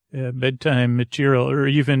bedtime material or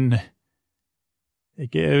even...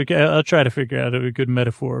 I'll try to figure out a good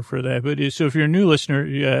metaphor for that. But so if you're a new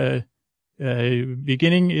listener,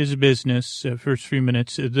 beginning is business, first few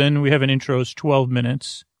minutes. Then we have an intro, it's 12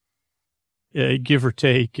 minutes, give or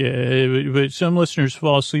take. But some listeners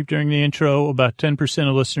fall asleep during the intro. About 10%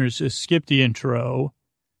 of listeners skip the intro.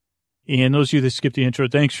 And those of you that skip the intro,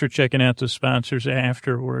 thanks for checking out the sponsors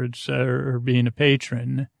afterwards or being a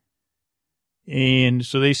patron. And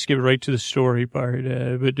so they skip right to the story part.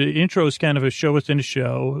 But the intro is kind of a show within a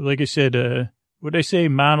show. Like I said, what did I say?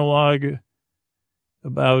 Monologue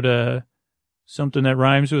about something that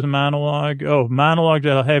rhymes with a monologue. Oh, monologue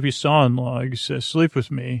that'll have you sawing logs. Sleep With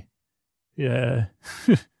Me. Yeah.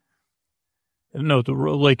 I don't know,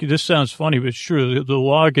 like, this sounds funny, but it's true.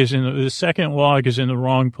 The second log is in the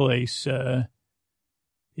wrong place. It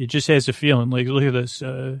just has a feeling. Like, look at this.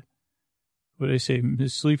 What did I say?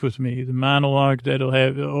 Sleep With Me. The monologue that'll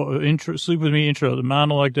have, Sleep With Me intro. The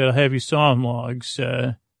monologue that'll have you sawing logs.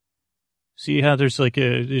 See how there's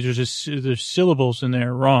there's syllables in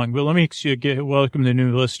there wrong. But let me welcome the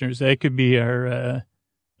new listeners. That could be our,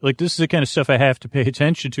 this is the kind of stuff I have to pay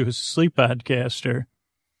attention to as a sleep podcaster.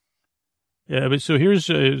 Yeah, but so there's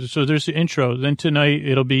the intro. Then tonight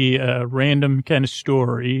it'll be a random kind of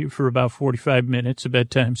story for about 45 minutes, a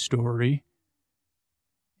bedtime story.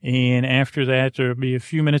 And after that, there'll be a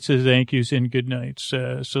few minutes of thank yous and good nights.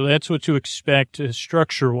 So that's what to expect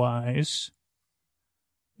structure-wise.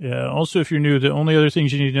 Also, if you're new, the only other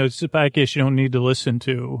things you need to know, it's a podcast you don't need to listen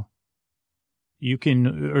to. You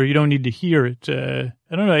don't need to hear it. I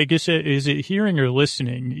don't know, I guess, is it hearing or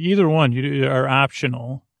listening? Either one are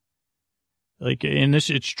optional.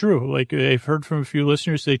 It's true. Like, I've heard from a few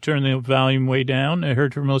listeners, they turn the volume way down. I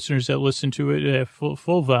heard from listeners that listen to it at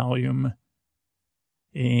full volume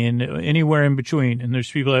and anywhere in between. And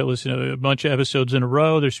there's people that listen to a bunch of episodes in a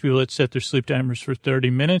row. There's people that set their sleep timers for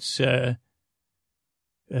 30 minutes. But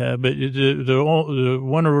the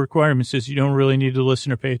one of the requirements is you don't really need to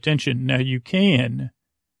listen or pay attention. Now you can,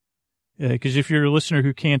 because if you're a listener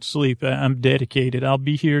who can't sleep, I'm dedicated. I'll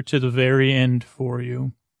be here to the very end for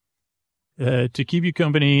you. To keep you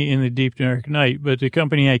company in the deep dark night, but the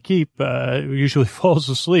company I keep usually falls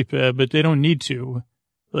asleep, but they don't need to.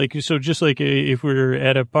 Just like if we're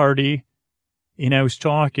at a party and I was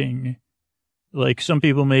talking, some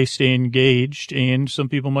people may stay engaged and some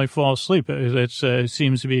people might fall asleep. That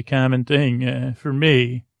seems to be a common thing for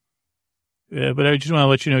me. But I just want to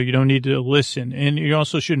let you know you don't need to listen, and you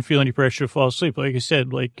also shouldn't feel any pressure to fall asleep. Like I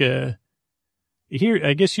said,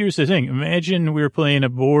 here's the thing. Imagine we were playing a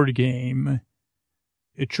board game,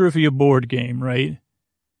 a trivia board game, right?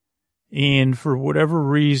 And for whatever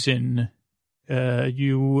reason, I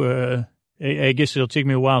guess it'll take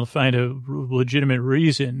me a while to find a legitimate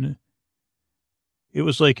reason. It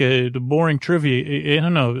was like the boring trivia. I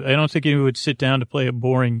don't know. I don't think anyone would sit down to play a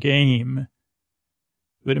boring game.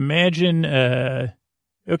 But imagine,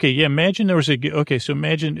 imagine there was so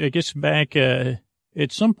imagine, I guess back,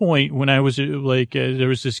 at some point when I was there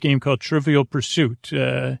was this game called Trivial Pursuit,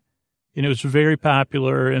 and it was very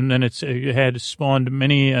popular, and then it had spawned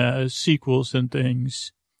many sequels and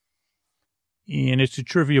things. And it's a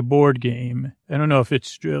trivia board game. I don't know if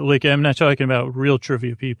it's I'm not talking about real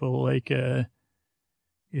trivia people,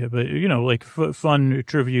 but fun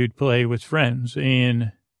trivia you'd play with friends.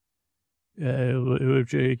 And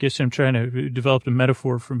I guess I'm trying to develop a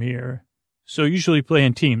metaphor from here. So usually play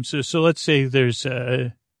in teams. So let's say there's,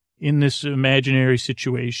 in this imaginary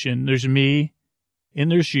situation, there's me and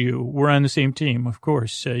there's you. We're on the same team. Of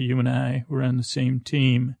course, you and I, we're on the same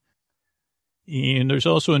team. And there's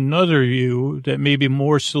also another you that may be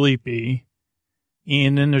more sleepy.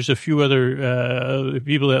 And then there's a few other,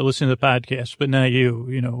 people that listen to the podcast, but not you,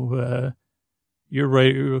 you're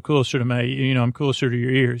right closer to I'm closer to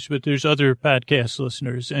your ears, but there's other podcast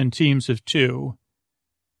listeners and teams of two.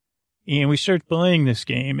 And we start playing this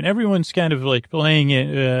game, and everyone's kind of playing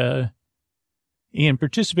it and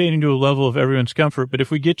participating to a level of everyone's comfort. But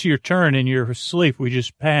if we get to your turn and you're asleep, we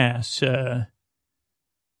just pass.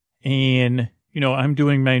 And I'm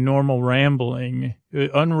doing my normal rambling,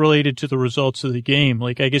 unrelated to the results of the game.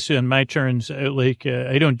 Like, I guess on my turns,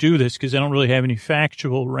 I don't do this because I don't really have any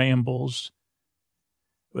factual rambles.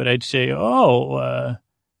 But I'd say,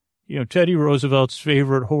 Teddy Roosevelt's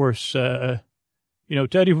favorite horse,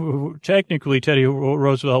 Teddy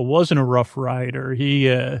Roosevelt wasn't a Rough Rider.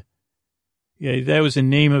 That was the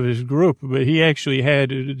name of his group, but he actually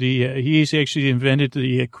had he's actually invented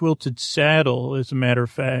the quilted saddle, as a matter of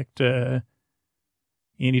fact, and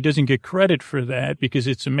he doesn't get credit for that because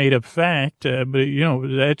it's a made up fact. But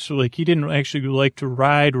that's like, he didn't actually like to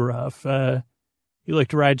ride rough. He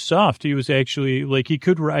liked to ride soft. He was actually like, he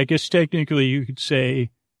could, I guess technically you could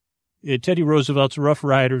say, Teddy Roosevelt's Rough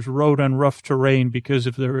Riders rode on rough terrain because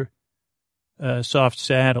of their soft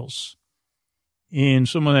saddles. And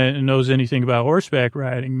someone that knows anything about horseback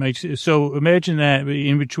riding might say, so imagine that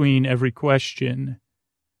in between every question.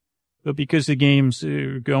 But because the game's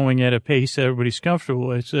going at a pace that everybody's comfortable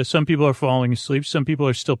with, some people are falling asleep, some people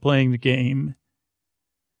are still playing the game.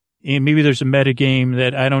 And maybe there's a meta game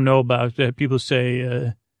that I don't know about that people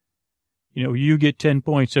say, you get 10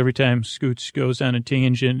 points every time Scoots goes on a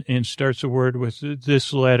tangent and starts a word with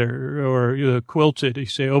this letter, or quilted. You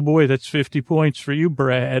say, oh boy, that's 50 points for you,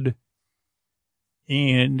 Brad.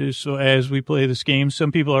 And so as we play this game,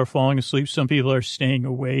 some people are falling asleep, some people are staying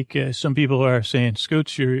awake, some people are saying,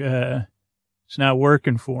 Scoots, it's not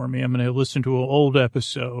working for me. I'm going to listen to an old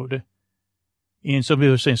episode. And some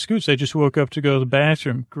people are saying, Scoots, I just woke up to go to the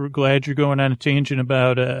bathroom. Glad you're going on a tangent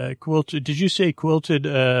about quilted. Did you say quilted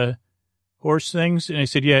horse things? And I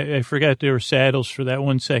said, yeah, I forgot there were saddles for that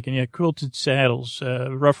 1 second. Yeah, quilted saddles.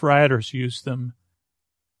 Rough Riders use them.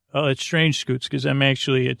 Oh, it's strange, Scoots, because I'm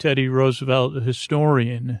actually a Teddy Roosevelt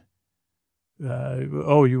historian.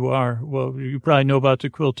 Oh, you are? Well, you probably know about the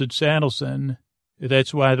quilted saddles then.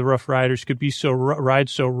 That's why the Rough Riders could be ride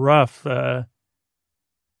so rough.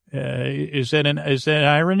 Is that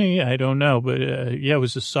irony? I don't know, but it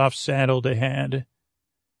was a soft saddle they had.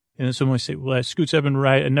 And then someone would say, well, Scoots, I've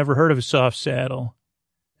never heard of a soft saddle.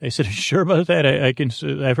 I said, are you sure about that?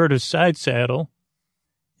 I've heard of a side saddle.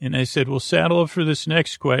 And I said, well, saddle up for this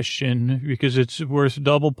next question because it's worth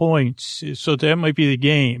double points. So that might be the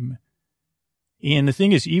game. And the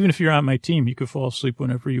thing is, even if you're on my team, you could fall asleep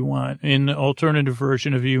whenever you want. An alternative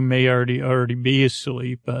version of you may already be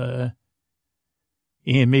asleep. And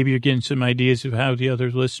maybe you're getting some ideas of how the other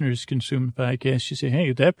listeners consume the podcast. You say,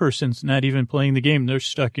 hey, that person's not even playing the game. They're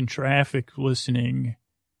stuck in traffic listening.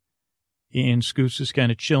 And Scoots is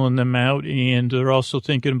kind of chilling them out. And they're also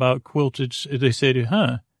thinking about quilted. They said,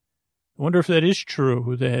 I wonder if that is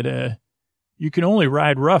true, that you can only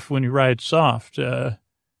ride rough when you ride soft.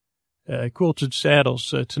 Quilted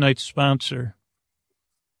Saddles, tonight's sponsor.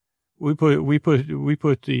 We put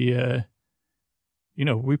the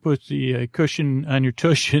cushion on your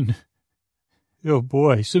tushin. Oh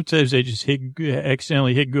boy, sometimes I just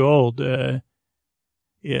accidentally hit gold. When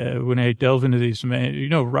I delve into these, man,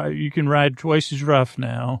 you can ride twice as rough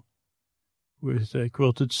now with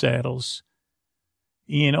Quilted Saddles.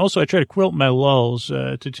 And also, I try to quilt my lulls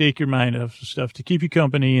to take your mind off stuff, to keep you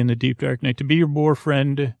company in the deep dark night, to be your boar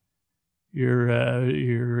friend,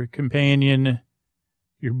 your companion,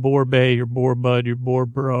 your boar bae, your boar bud, your boar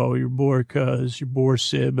bro, your boar cuz, your boar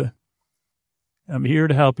sib. I'm here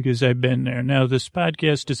to help because I've been there. Now, this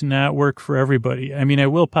podcast does not work for everybody. I mean, I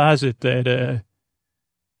will posit that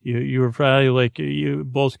you were probably you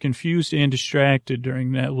both confused and distracted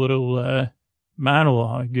during that little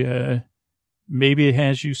monologue. Maybe it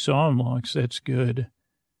has you sawing logs. That's good.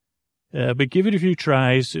 But give it a few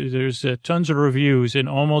tries. There's tons of reviews, and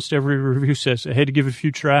almost every review says I had to give it a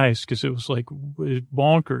few tries because it was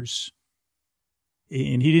bonkers.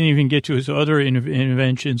 And he didn't even get to his other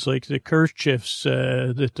inventions, like the kerchiefs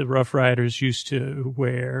that the Rough Riders used to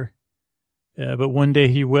wear. But one day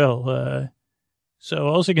he will. So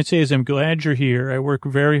all I can say is I'm glad you're here. I work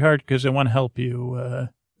very hard because I want to help you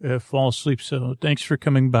fall asleep. So thanks for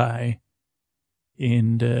coming by.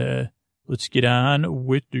 And let's get on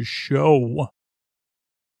with the show.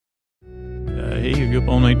 Hey, you're up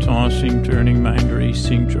all night tossing, turning, mind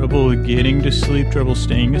racing, trouble getting to sleep, trouble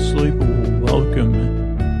staying asleep.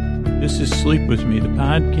 Welcome. This is Sleep With Me, the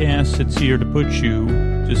podcast that's here to put you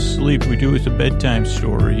to sleep. We do it with a bedtime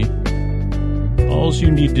story. All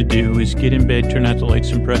you need to do is get in bed, turn out the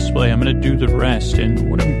lights, and press play. I'm going to do the rest.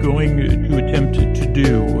 And what I'm going to attempt to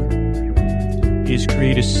do is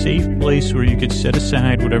create a safe place where you could set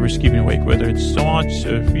aside whatever's keeping you awake, whether it's thoughts,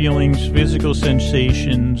 feelings, physical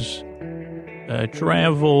sensations,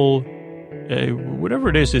 travel, whatever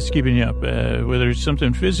it is that's keeping you up, whether it's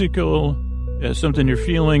something physical, something you're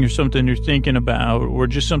feeling or something you're thinking about, or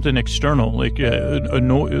just something external, like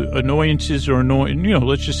annoyances or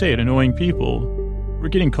let's just say it, annoying people. We're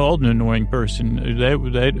getting called an annoying person.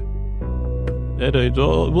 Let's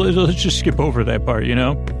just skip over that part,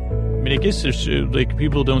 I mean, I guess there's,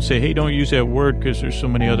 people don't say, hey, don't use that word because there's so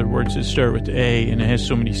many other words that start with A and it has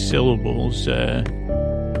so many syllables. But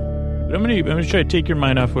I'm gonna try to take your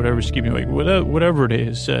mind off whatever's keeping you awake, whatever it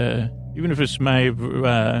is, even if it's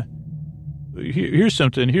my, here's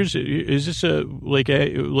something. Is this I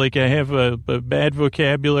have a bad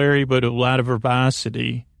vocabulary, but a lot of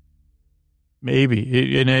verbosity?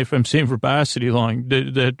 Maybe. And if I'm saying verbosity long,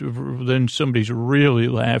 then somebody's really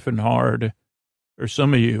laughing hard. Or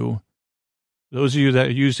some of you, those of you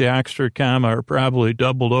that use the Oxford comma are probably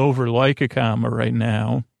doubled over like a comma right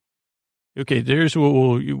now. Okay, there's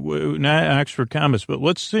not Oxford commas, but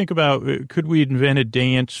let's think about, could we invent a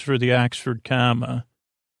dance for the Oxford comma?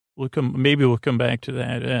 Maybe we'll come back to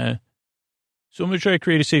that. So I'm going to try to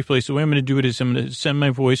create a safe place. The way I'm going to do it is I'm going to send my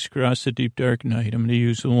voice across the deep, dark night. I'm going to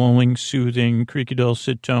use lulling, soothing, creaky,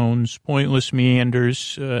 dulcet tones, pointless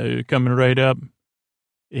meanders coming right up,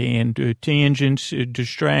 and tangents,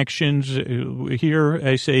 distractions. Here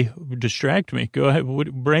I say, distract me. Go ahead.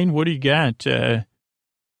 Brain, what do you got?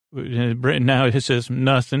 Now it says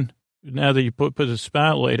nothing. Now that you put the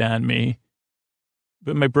spotlight on me.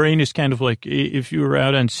 But my brain is kind of like if you were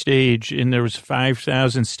out on stage and there was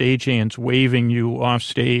 5,000 stagehands waving you off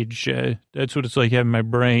stage. That's what it's like having my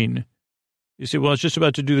brain. You say, well, I was just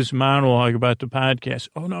about to do this monologue about the podcast.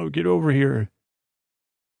 Oh, no, get over here.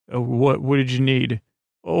 Oh, what did you need?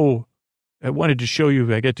 Oh, I wanted to show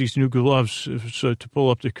you. I got these new gloves so to pull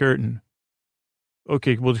up the curtain.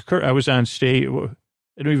 Okay, well, I was on stage.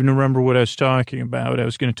 I don't even remember what I was talking about. I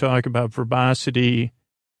was going to talk about verbosity.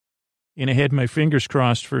 And I had my fingers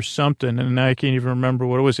crossed for something, and now I can't even remember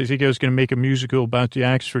what it was. I think I was going to make a musical about the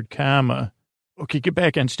Oxford comma. Okay, get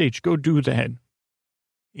back on stage. Go do that.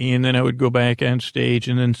 And then I would go back on stage,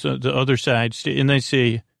 and then the other side, and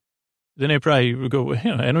then I probably would go, I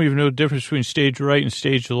don't even know the difference between stage right and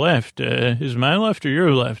stage left. Is my left or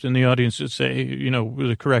your left? And the audience would say,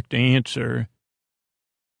 the correct answer.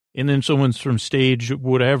 And then someone's from stage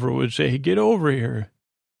whatever would say, hey, get over here.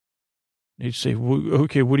 They'd say,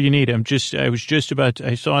 okay, what do you need? I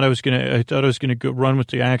thought I was going to go run with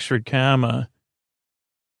the Oxford comma.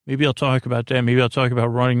 Maybe I'll talk about that. Maybe I'll talk about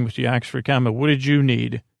running with the Oxford comma. What did you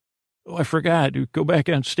need? Oh, I forgot. Go back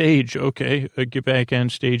on stage. Okay. I get back on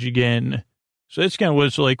stage again. So that's kind of what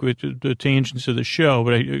it's like with the tangents of the show,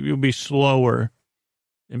 but it'll be slower.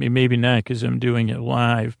 I mean, maybe not because I'm doing it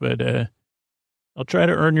live, but, I'll try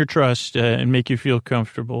to earn your trust and make you feel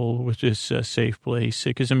comfortable with this safe place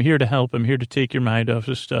because I'm here to help. I'm here to take your mind off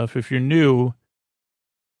of stuff. If you're new,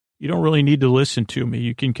 you don't really need to listen to me.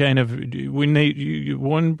 You can kind of,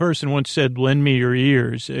 one person once said, lend me your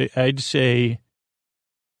ears. I'd say,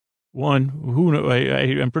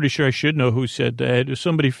 I'm pretty sure I should know who said that. It was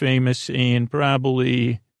somebody famous and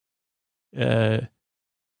probably, but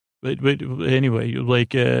anyway,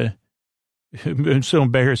 I'm so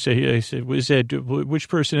embarrassed. I said, which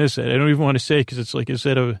person is that? I don't even want to say because it's like, is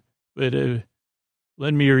that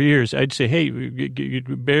lend me your ears. I'd say, hey,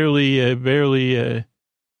 barely, I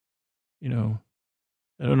don't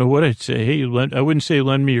know what I'd say. Hey, I wouldn't say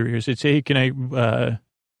lend me your ears. I'd say, hey, can I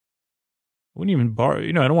wouldn't even borrow,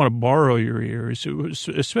 I don't want to borrow your ears.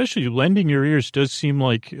 Especially lending your ears does seem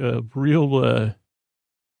like a real,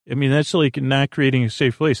 that's like not creating a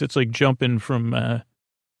safe place. That's like jumping from,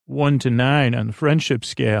 1 to 9 on the friendship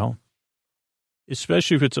scale,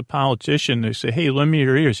 especially if it's a politician. They say, hey, lend me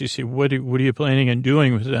your ears. You say, what are you planning on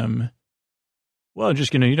doing with them? Well, I'm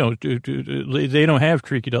just going to, they don't have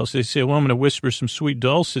creaky dulcets. They say, well, I'm going to whisper some sweet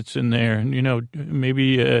dulcets in there and,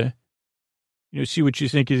 maybe, see what you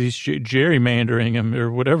think of these gerrymandering them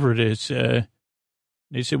or whatever it is. They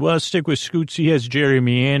say, well, I'll stick with Scoots. He has Jerry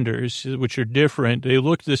Meanders, which are different. They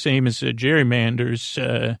look the same as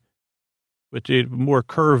gerrymanders, but they're more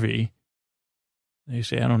curvy. They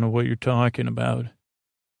say, I don't know what you're talking about.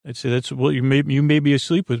 I'd say, you may be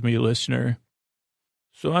asleep with me, listener.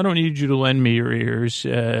 So I don't need you to lend me your ears.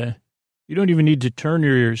 You don't even need to turn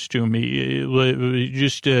your ears to me.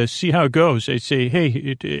 Just see how it goes. I'd say,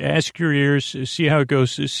 hey, ask your ears, see how it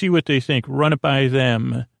goes, see what they think, run it by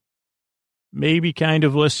them. Maybe kind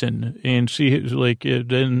of listen and see,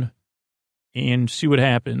 and see what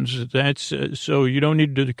happens. That's so you don't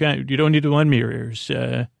need to lend me your ears.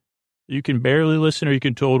 You can barely listen or you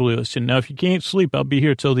can totally listen. Now, if you can't sleep, I'll be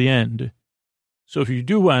here till the end. So if you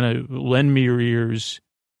do want to lend me your ears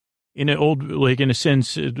in a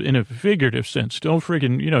sense, in a figurative sense, don't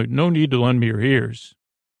friggin', no need to lend me your ears.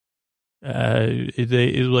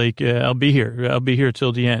 I'll be here. I'll be here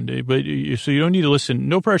till the end. But so you don't need to listen.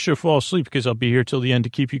 No pressure to fall asleep because I'll be here till the end to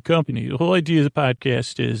keep you company. The whole idea of the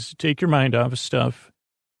podcast is take your mind off of stuff,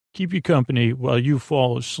 keep you company while you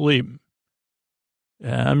fall asleep.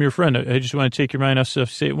 I'm your friend. I just want to take your mind off stuff.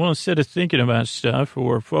 Say, well, instead of thinking about stuff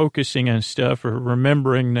or focusing on stuff or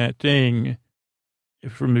remembering that thing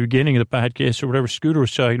from the beginning of the podcast or whatever Scooter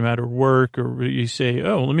was talking about or work, or you say,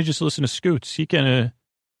 oh, let me just listen to Scoots. He's kind of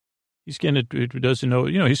doesn't know,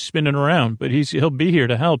 he's spinning around, but he'll be here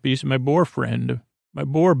to help. He's my boar friend, my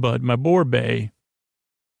boar bud, my boar bay.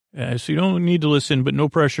 So you don't need to listen, but no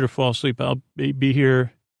pressure to fall asleep. I'll be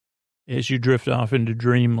here as you drift off into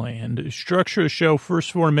dreamland. Structure of the show,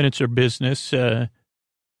 first 4 minutes are business.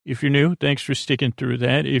 If you're new, thanks for sticking through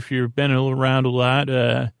that. If you've been around a lot,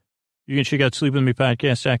 you can check out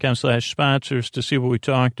sleepwithmepodcast.com/sponsors to see what we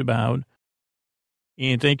talked about.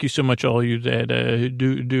 And thank you so much, all you that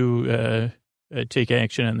do take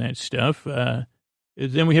action on that stuff.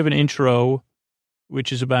 Then we have an intro,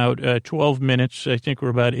 which is about 12 minutes. I think we're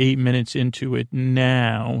about 8 minutes into it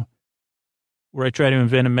now, where I try to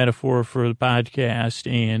invent a metaphor for the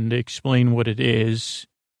podcast and explain what it is.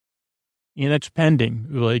 And that's pending,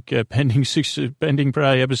 pending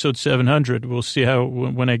probably episode 700. We'll see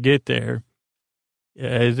when I get there.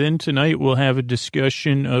 Then tonight we'll have a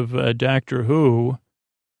discussion of Doctor Who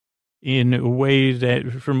in a way that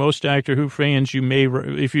for most Doctor Who fans, you may,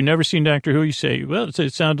 if you've never seen Doctor Who, you say, well,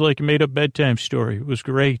 it sounded like a made-up bedtime story. It was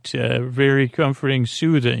great, very comforting,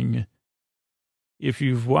 soothing. If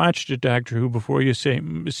you've watched a Doctor Who before, you say,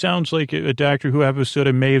 it sounds like a Doctor Who episode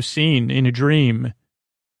I may have seen in a dream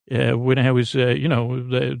when I was,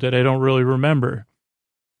 that I don't really remember.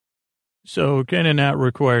 So kind of not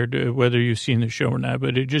required whether you've seen the show or not,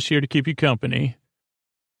 but it's just here to keep you company.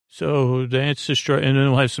 So that's the and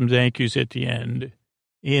then we'll have some thank yous at the end.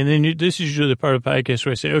 And then this is usually the part of the podcast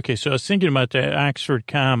where I say, okay, so I was thinking about that Oxford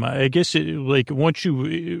comma. I guess once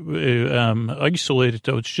you isolate it,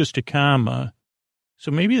 though, it's just a comma.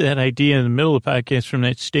 So maybe that idea in the middle of the podcast from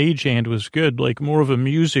that stagehand was good, like more of a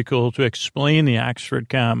musical to explain the Oxford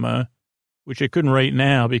comma, which I couldn't right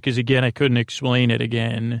now because, again, I couldn't explain it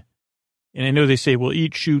again. And I know they say, well,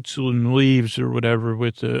 eat shoots and leaves or whatever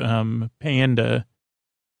with the panda.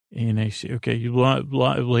 And I say, okay,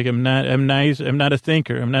 I'm not a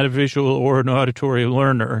thinker. I'm not a visual or an auditory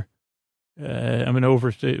learner. I'm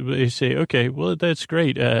they say, okay, well, that's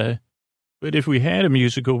great. But if we had a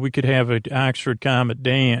musical, we could have an Oxford comma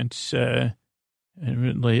dance. I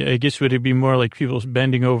guess would it be more like people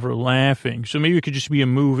bending over laughing? So maybe it could just be a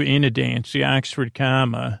move in a dance, the Oxford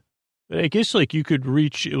comma. But I guess you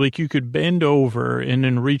could bend over and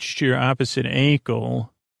then reach to your opposite ankle.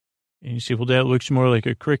 And you say, well, that looks more like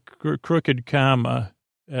a crooked comma.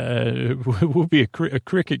 It will be a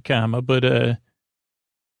cricket comma, but I'd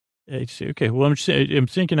say, okay, well, I'm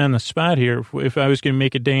thinking on the spot here. If I was going to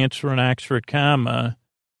make a dance for an Oxford comma,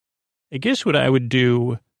 I guess what I would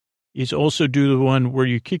do is also do the one where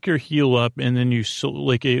you kick your heel up and then you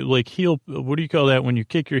heel. What do you call that when you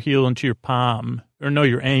kick your heel into your palm? Or no,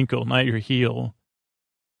 your ankle, not your heel.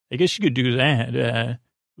 I guess you could do that. A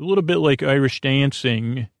little bit like Irish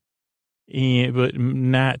dancing, but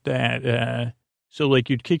not that. So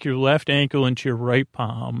you'd kick your left ankle into your right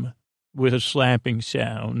palm with a slapping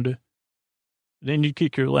sound. Then you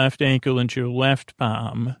kick your left ankle into your left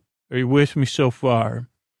palm. Are you with me so far?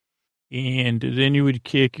 And then you would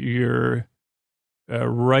kick your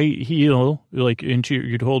right heel,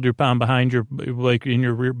 you'd hold your palm behind your,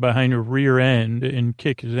 behind your rear end and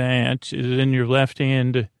kick that. Then your left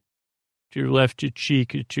hand to your left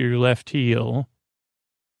cheek to your left heel.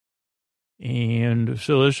 And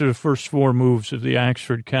so those are the first 4 moves of the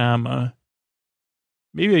Oxford comma.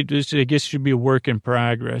 Maybe I guess it should be a work in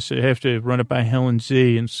progress. I have to run it by Helen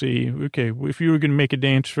Z and see, okay, if you were going to make a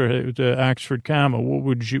dance for the Oxford comma, what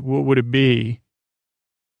would it be?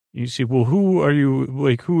 You see, well, who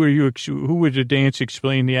would the dance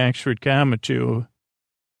explain the Oxford comma to?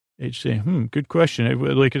 I'd say, good question.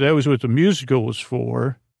 That was what the musical was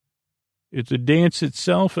for. If the dance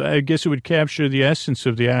itself, I guess it would capture the essence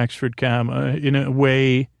of the Oxford comma in a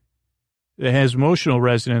way that has emotional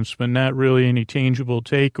resonance, but not really any tangible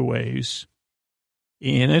takeaways.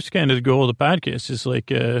 And that's kind of the goal of the podcast is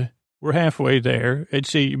we're halfway there. I'd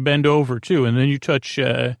say you bend over too. And then you touch,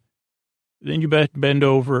 bend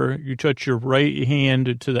over, you touch your right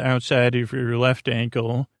hand to the outside of your left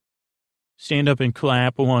ankle, stand up and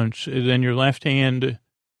clap once. And then your left hand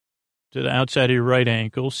to the outside of your right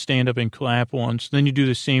ankle, stand up and clap once. Then you do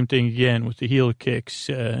the same thing again with the heel kicks,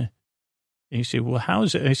 and you say, well, how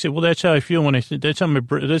is it? I say, well, that's how I feel when that's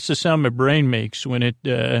the sound my brain makes when it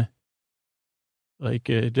Like,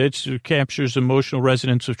 that captures emotional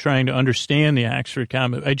resonance of trying to understand the Oxford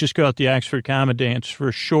comma. I just call it the Oxford comma dance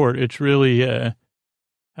for short. It's really how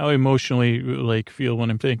I emotionally, like, feel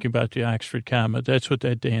when I'm thinking about the Oxford comma. That's what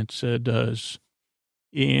that dance does.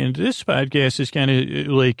 And this podcast is kind of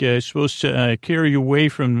like supposed to carry away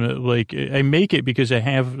from, like, I make it because it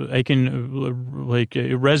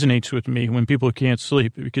resonates with me when people can't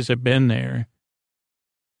sleep because I've been there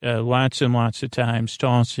lots and lots of times,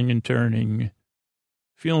 tossing and turning,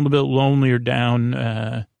 feeling a bit lonely or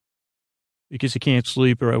down because I can't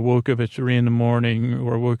sleep, or I woke up at 3 a.m, or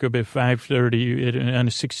I woke up at 5:30 on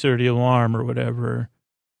a 6:30 alarm or whatever.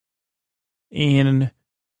 And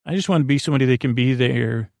I just want to be somebody that can be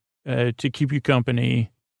there to keep you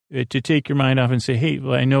company, to take your mind off and say, hey,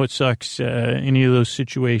 well, I know it sucks, any of those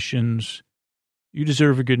situations. You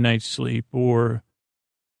deserve a good night's sleep, or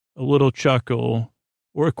a little chuckle,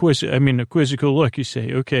 or a quizzical look. You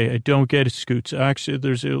say, okay, I don't get it, Scoots.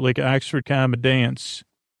 There's like an Oxford comma dance.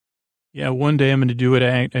 Yeah, one day I'm going to do it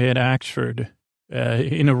at Oxford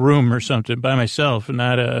in a room or something by myself,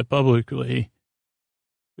 not publicly.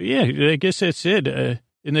 But yeah, I guess that's it.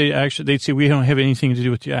 And they'd say, we don't have anything to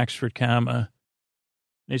do with the Oxford comma.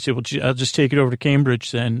 They'd say, well, I'll just take it over to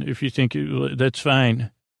Cambridge then, if you think that's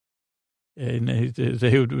fine. And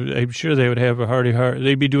they would, I'm sure they would have a hearty heart.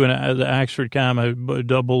 They'd be doing the Oxford comma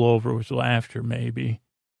double over with laughter, maybe.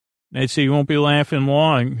 And I'd say, you won't be laughing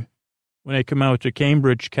long when I come out with the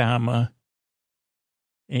Cambridge comma.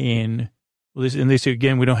 And they say,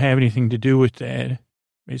 again, we don't have anything to do with that.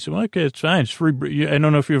 They said, well, okay, it's fine. It's free. I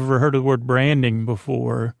don't know if you've ever heard of the word branding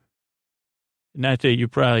before. Not that you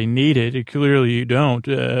probably need it. Clearly you don't.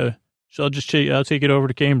 So I'll take it over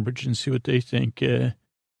to Cambridge and see what they think.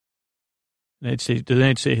 They'd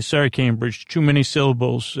say, sorry, Cambridge, too many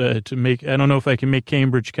syllables to make. I don't know if I can make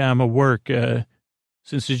Cambridge comma work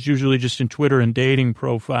since it's usually just in Twitter and dating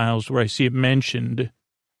profiles where I see it mentioned.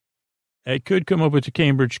 I could come up with the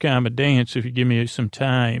Cambridge comma dance if you give me some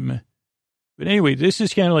time. But anyway, this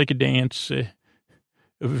is kind of like a dance. It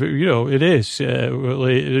is.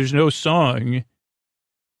 There's no song,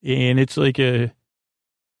 and it's like a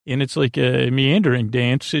meandering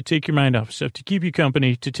dance to take your mind off stuff, to keep you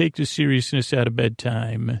company, to take the seriousness out of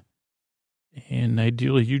bedtime. And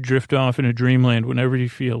ideally, you drift off in a dreamland whenever you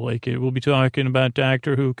feel like it. We'll be talking about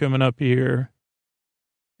Doctor Who coming up here.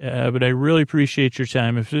 But I really appreciate your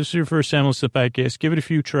time. If this is your first time listening to the podcast, give it a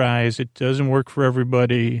few tries. It doesn't work for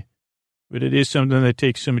everybody, but it is something that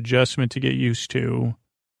takes some adjustment to get used to.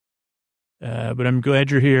 But I'm glad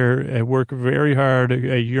you're here. I work very hard.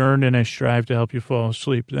 I yearn and I strive to help you fall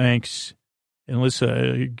asleep. Thanks. And let's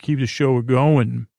keep the show going.